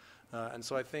filters. And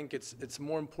so I think it's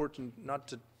more important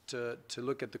not to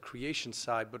look at the creation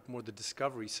side, but more the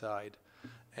discovery side,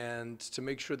 and to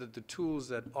make sure that the tools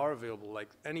that are available, like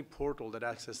any portal that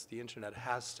accesses the internet,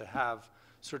 has to have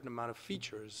certain amount of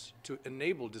features to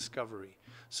enable discovery.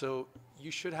 So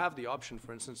you should have the option,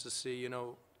 for instance, to say,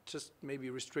 just maybe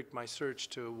restrict my search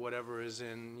to whatever is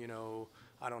in,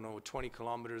 I don't know, 20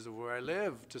 kilometers of where I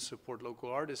live, to support local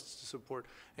artists, to support,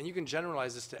 and you can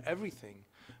generalize this to everything,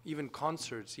 even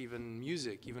concerts, even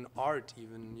music, even art,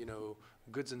 even,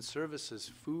 goods and services,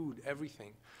 food,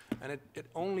 everything. And it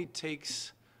only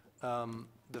takes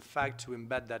the fact to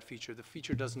embed that feature. The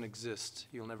feature doesn't exist,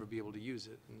 you'll never be able to use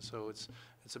it. And so it's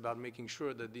about making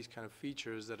sure that these kind of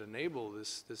features that enable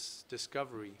this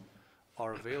discovery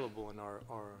are available and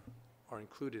are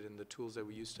included in the tools that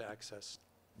we use to access.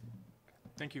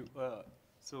 Thank you.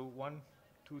 So 1,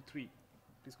 2, 3,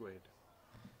 please go ahead.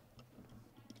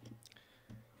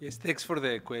 Yes, thanks for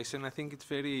the question. I think it's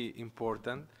very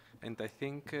important. And I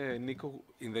think Nico,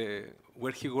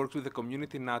 where he works with the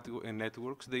community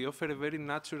networks, they offer a very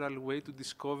natural way to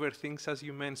discover things, as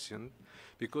you mentioned,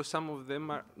 because some of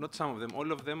them are, not some of them,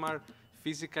 all of them are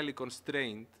physically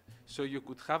constrained. So you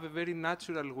could have a very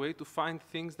natural way to find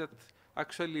things that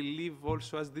actually live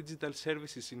also as digital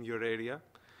services in your area.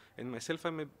 And myself,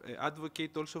 I'm an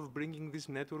advocate also of bringing these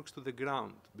networks to the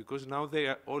ground, because now they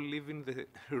are all live in the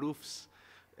roofs.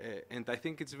 And I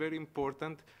think it's very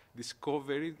important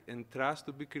discovery and trust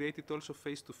to be created also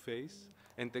face-to-face.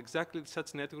 And exactly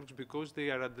such networks, because they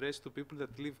are addressed to people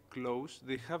that live close,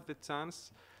 they have the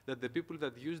chance that the people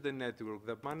that use the network,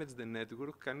 that manage the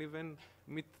network, can even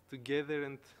meet together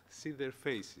and see their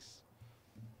faces.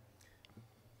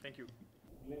 Thank you.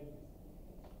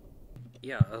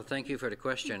 Yeah, thank you for the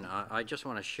question. I just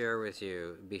want to share with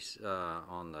you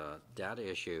on the data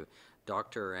issue.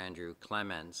 Dr. Andrew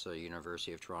Clements, a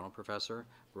University of Toronto professor,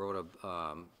 wrote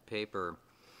a paper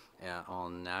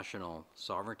on national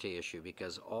sovereignty issue,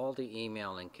 because all the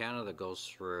email in Canada goes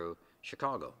through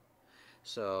Chicago.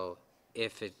 So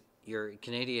if your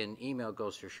Canadian email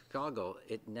goes through Chicago,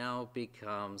 it now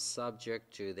becomes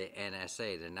subject to the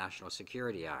NSA, the National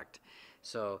Security Act.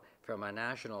 So from a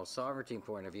national sovereignty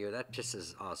point of view, that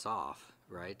pisses us off,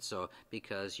 right? So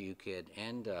because you could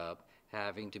end up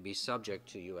having to be subject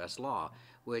to U.S. law,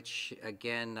 which,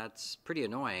 again, that's pretty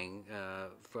annoying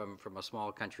from a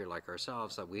small country like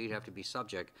ourselves, that we'd have to be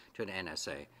subject to an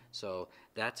NSA. So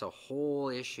that's a whole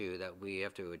issue that we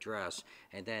have to address.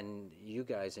 And then you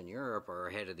guys in Europe are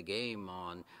ahead of the game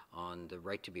on the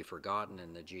right to be forgotten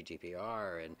and the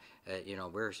GDPR, and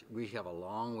we have a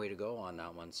long way to go on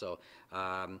that one. So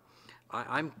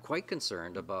I'm quite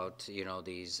concerned about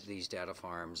these data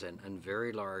farms and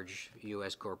very large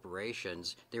U.S.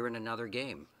 corporations. They're in another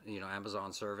game,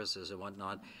 Amazon services and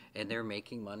whatnot, and they're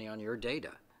making money on your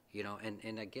data.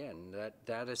 And again,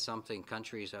 that is something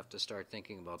countries have to start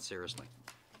thinking about seriously.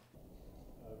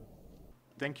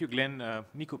 Thank you, Glenn.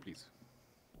 Nico, please.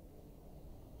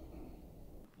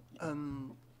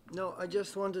 No, I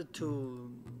just wanted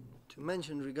to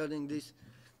mention regarding this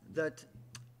that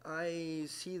I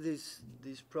see this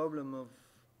problem of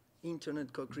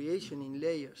internet co-creation in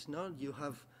layers. No, you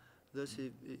have there's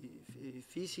a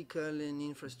physical and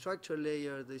infrastructure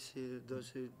layer, there's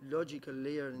a logical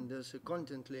layer, and there's a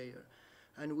content layer.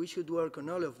 And we should work on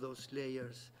all of those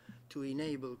layers to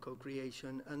enable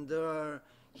co-creation. And there are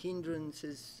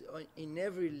hindrances in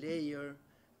every layer,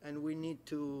 and we need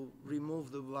to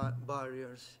remove the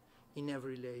barriers in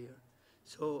every layer.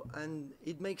 So, and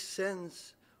it makes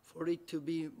sense for it to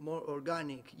be more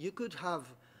organic. You could have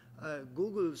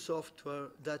Google software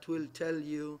that will tell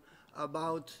you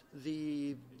about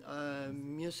the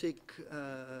music,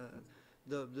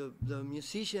 the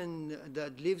musician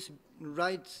that lives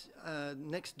right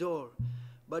next door.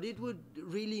 But it would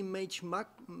really make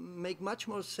much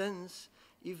more sense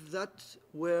if that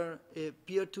were a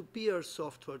peer-to-peer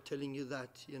software telling you that,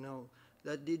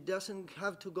 that it doesn't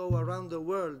have to go around the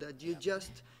world, that you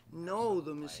just know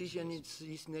the musician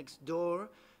is next door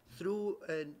through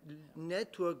a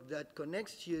network that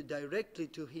connects you directly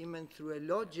to him and through a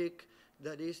logic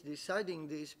that is deciding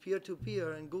this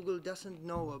peer-to-peer, and Google doesn't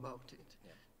know about it,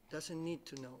 doesn't need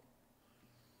to know.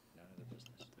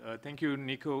 Thank you,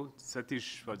 Nico,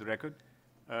 Satish, for the record.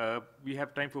 We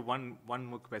have time for one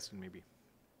more question, maybe.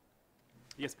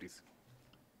 Yes, please.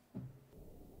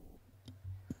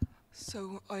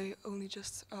 So I only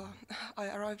just, I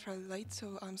arrived rather late,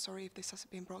 so I'm sorry if this has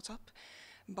been brought up.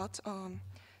 But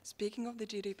speaking of the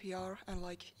GDPR and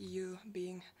like EU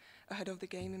being ahead of the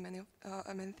game in many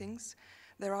things,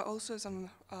 there are also some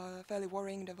fairly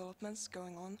worrying developments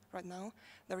going on right now.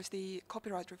 There is the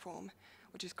copyright reform,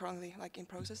 which is currently like in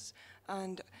process,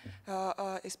 and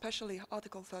especially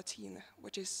Article 13,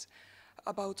 which is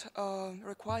about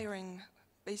requiring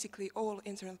basically all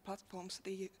internet platforms.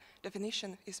 The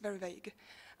definition is very vague,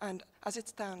 and as it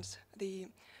stands, the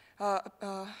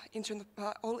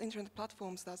all internet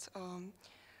platforms that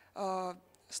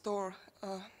store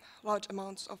large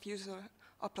amounts of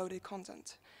user-uploaded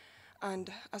content.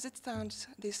 And as it stands,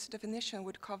 this definition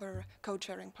would cover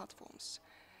code-sharing platforms,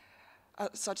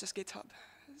 such as GitHub.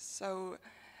 So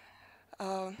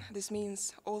this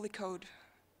means all the code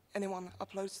anyone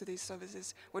uploads to these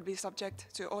services would be subject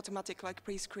to automatic like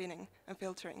pre-screening and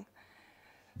filtering.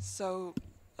 So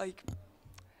like,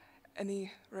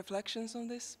 any reflections on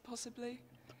this possibly?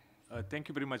 Thank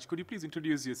you very much. Could you please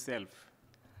introduce yourself?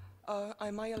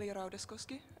 I'm Maija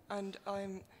Raudeskoski, and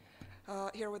I'm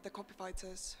here with the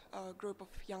Copyfighters, a group of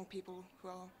young people who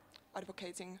are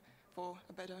advocating for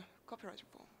a better copyright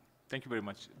reform. Thank you very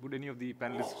much. Would any of the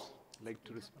panelists like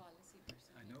to respond?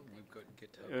 I know we've got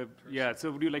GitHub. Yeah,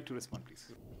 so would you like to respond,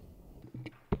 please?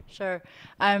 Sure.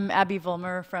 I'm Abby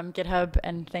Vollmer from GitHub,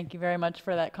 and thank you very much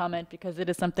for that comment, because it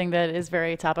is something that is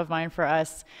very top of mind for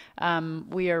us.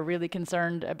 We are really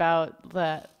concerned about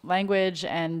the language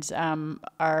and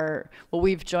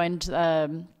we've joined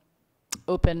I'm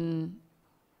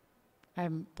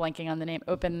blanking on the name,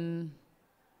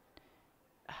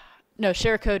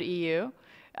 ShareCode EU,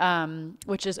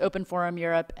 which is Open Forum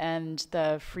Europe and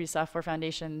the Free Software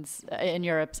Foundations in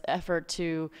Europe's effort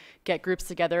to get groups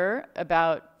together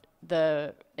about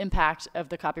the impact of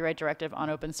the copyright directive on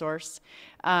open source.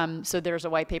 So there's a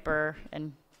white paper,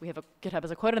 and we have GitHub as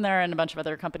a quote in there, and a bunch of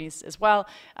other companies as well.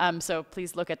 So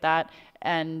please look at that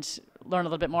and learn a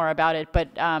little bit more about it. But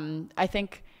I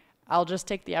think I'll just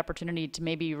take the opportunity to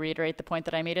maybe reiterate the point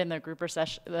that I made in the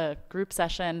group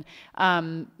session.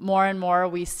 More and more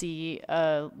we see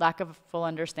a lack of full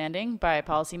understanding by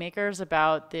policymakers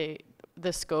about the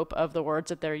scope of the words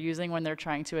that they're using when they're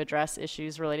trying to address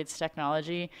issues related to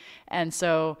technology. And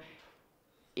so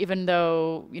even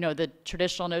though the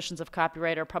traditional notions of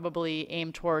copyright are probably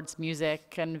aimed towards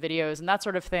music and videos and that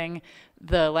sort of thing,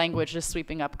 the language is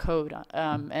sweeping up code.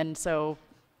 And so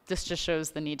this just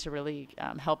shows the need to really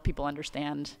help people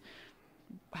understand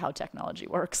how technology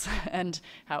works and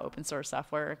how open source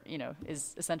software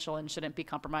is essential and shouldn't be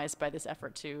compromised by this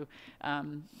effort to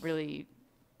really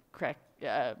correct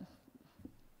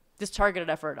this targeted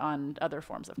effort on other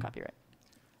forms of copyright.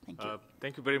 Thank you.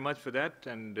 Thank you very much for that.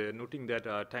 And noting that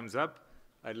our time's up,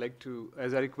 I'd like to,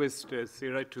 as I request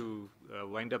Sarah to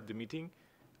wind up the meeting,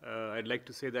 I'd like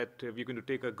to say that we're going to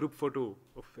take a group photo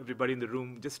of everybody in the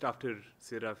room just after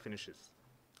Sarah finishes.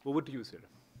 Over to you, Sarah.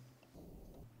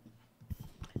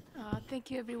 Thank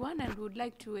you, everyone, and would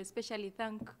like to especially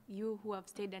thank you who have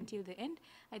stayed until the end.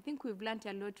 I think we've learned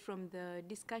a lot from the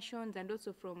discussions and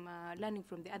also from learning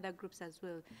from the other groups as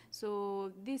well.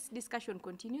 So this discussion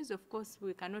continues. Of course,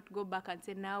 we cannot go back and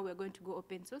say now we're going to go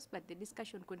open source, but the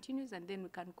discussion continues, and then we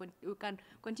can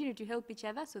continue to help each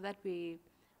other so that we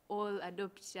all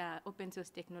adopt open source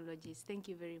technologies. Thank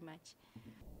you very much.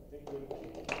 Thank you.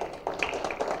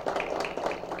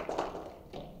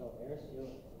 So, Eris,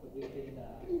 we can no,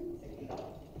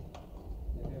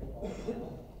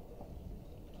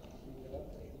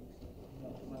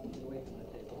 come up, get away from the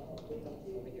table.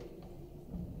 Over here.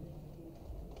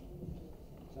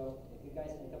 So, if you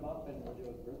guys can come up and we'll do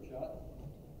a group shot.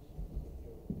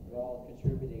 We're all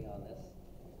contributing on this.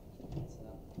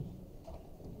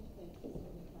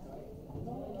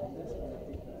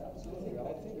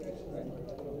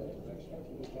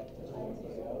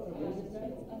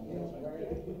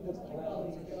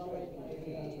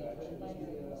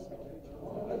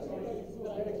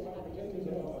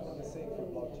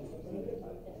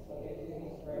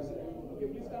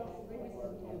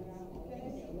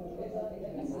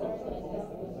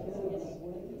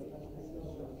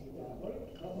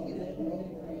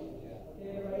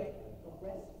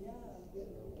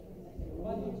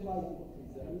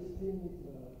 People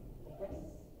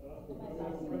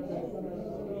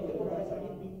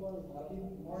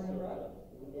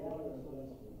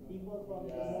from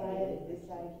this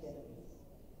side can.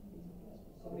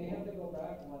 So we have to go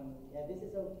back one. Yeah, this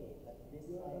is okay, but this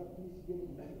side. If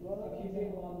you get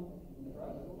one in the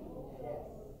front. Yes.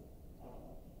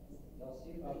 They'll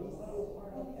see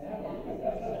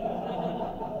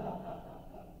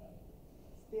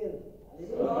Still, a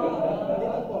little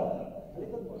more.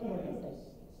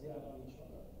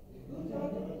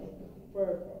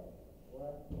 Perfect.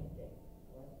 One, okay.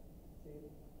 1, 2.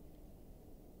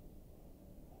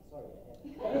 Sorry, I have.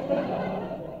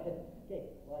 Okay,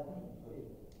 1, 2.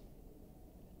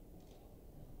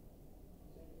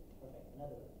 Perfect.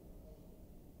 Another one.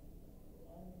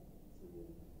 1, 2.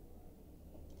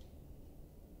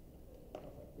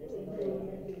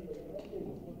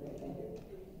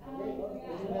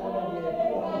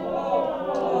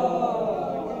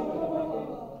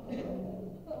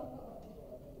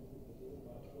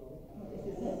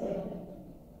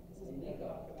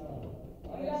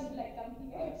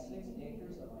 I have 6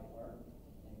 acres on my farm,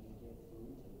 and we give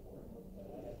food to the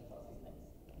poor.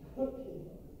 Okay.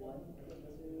 1,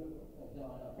 2. No.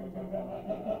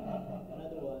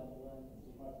 Another one.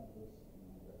 1, 2.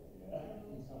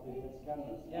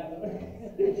 Yeah.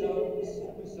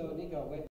 So Nico, with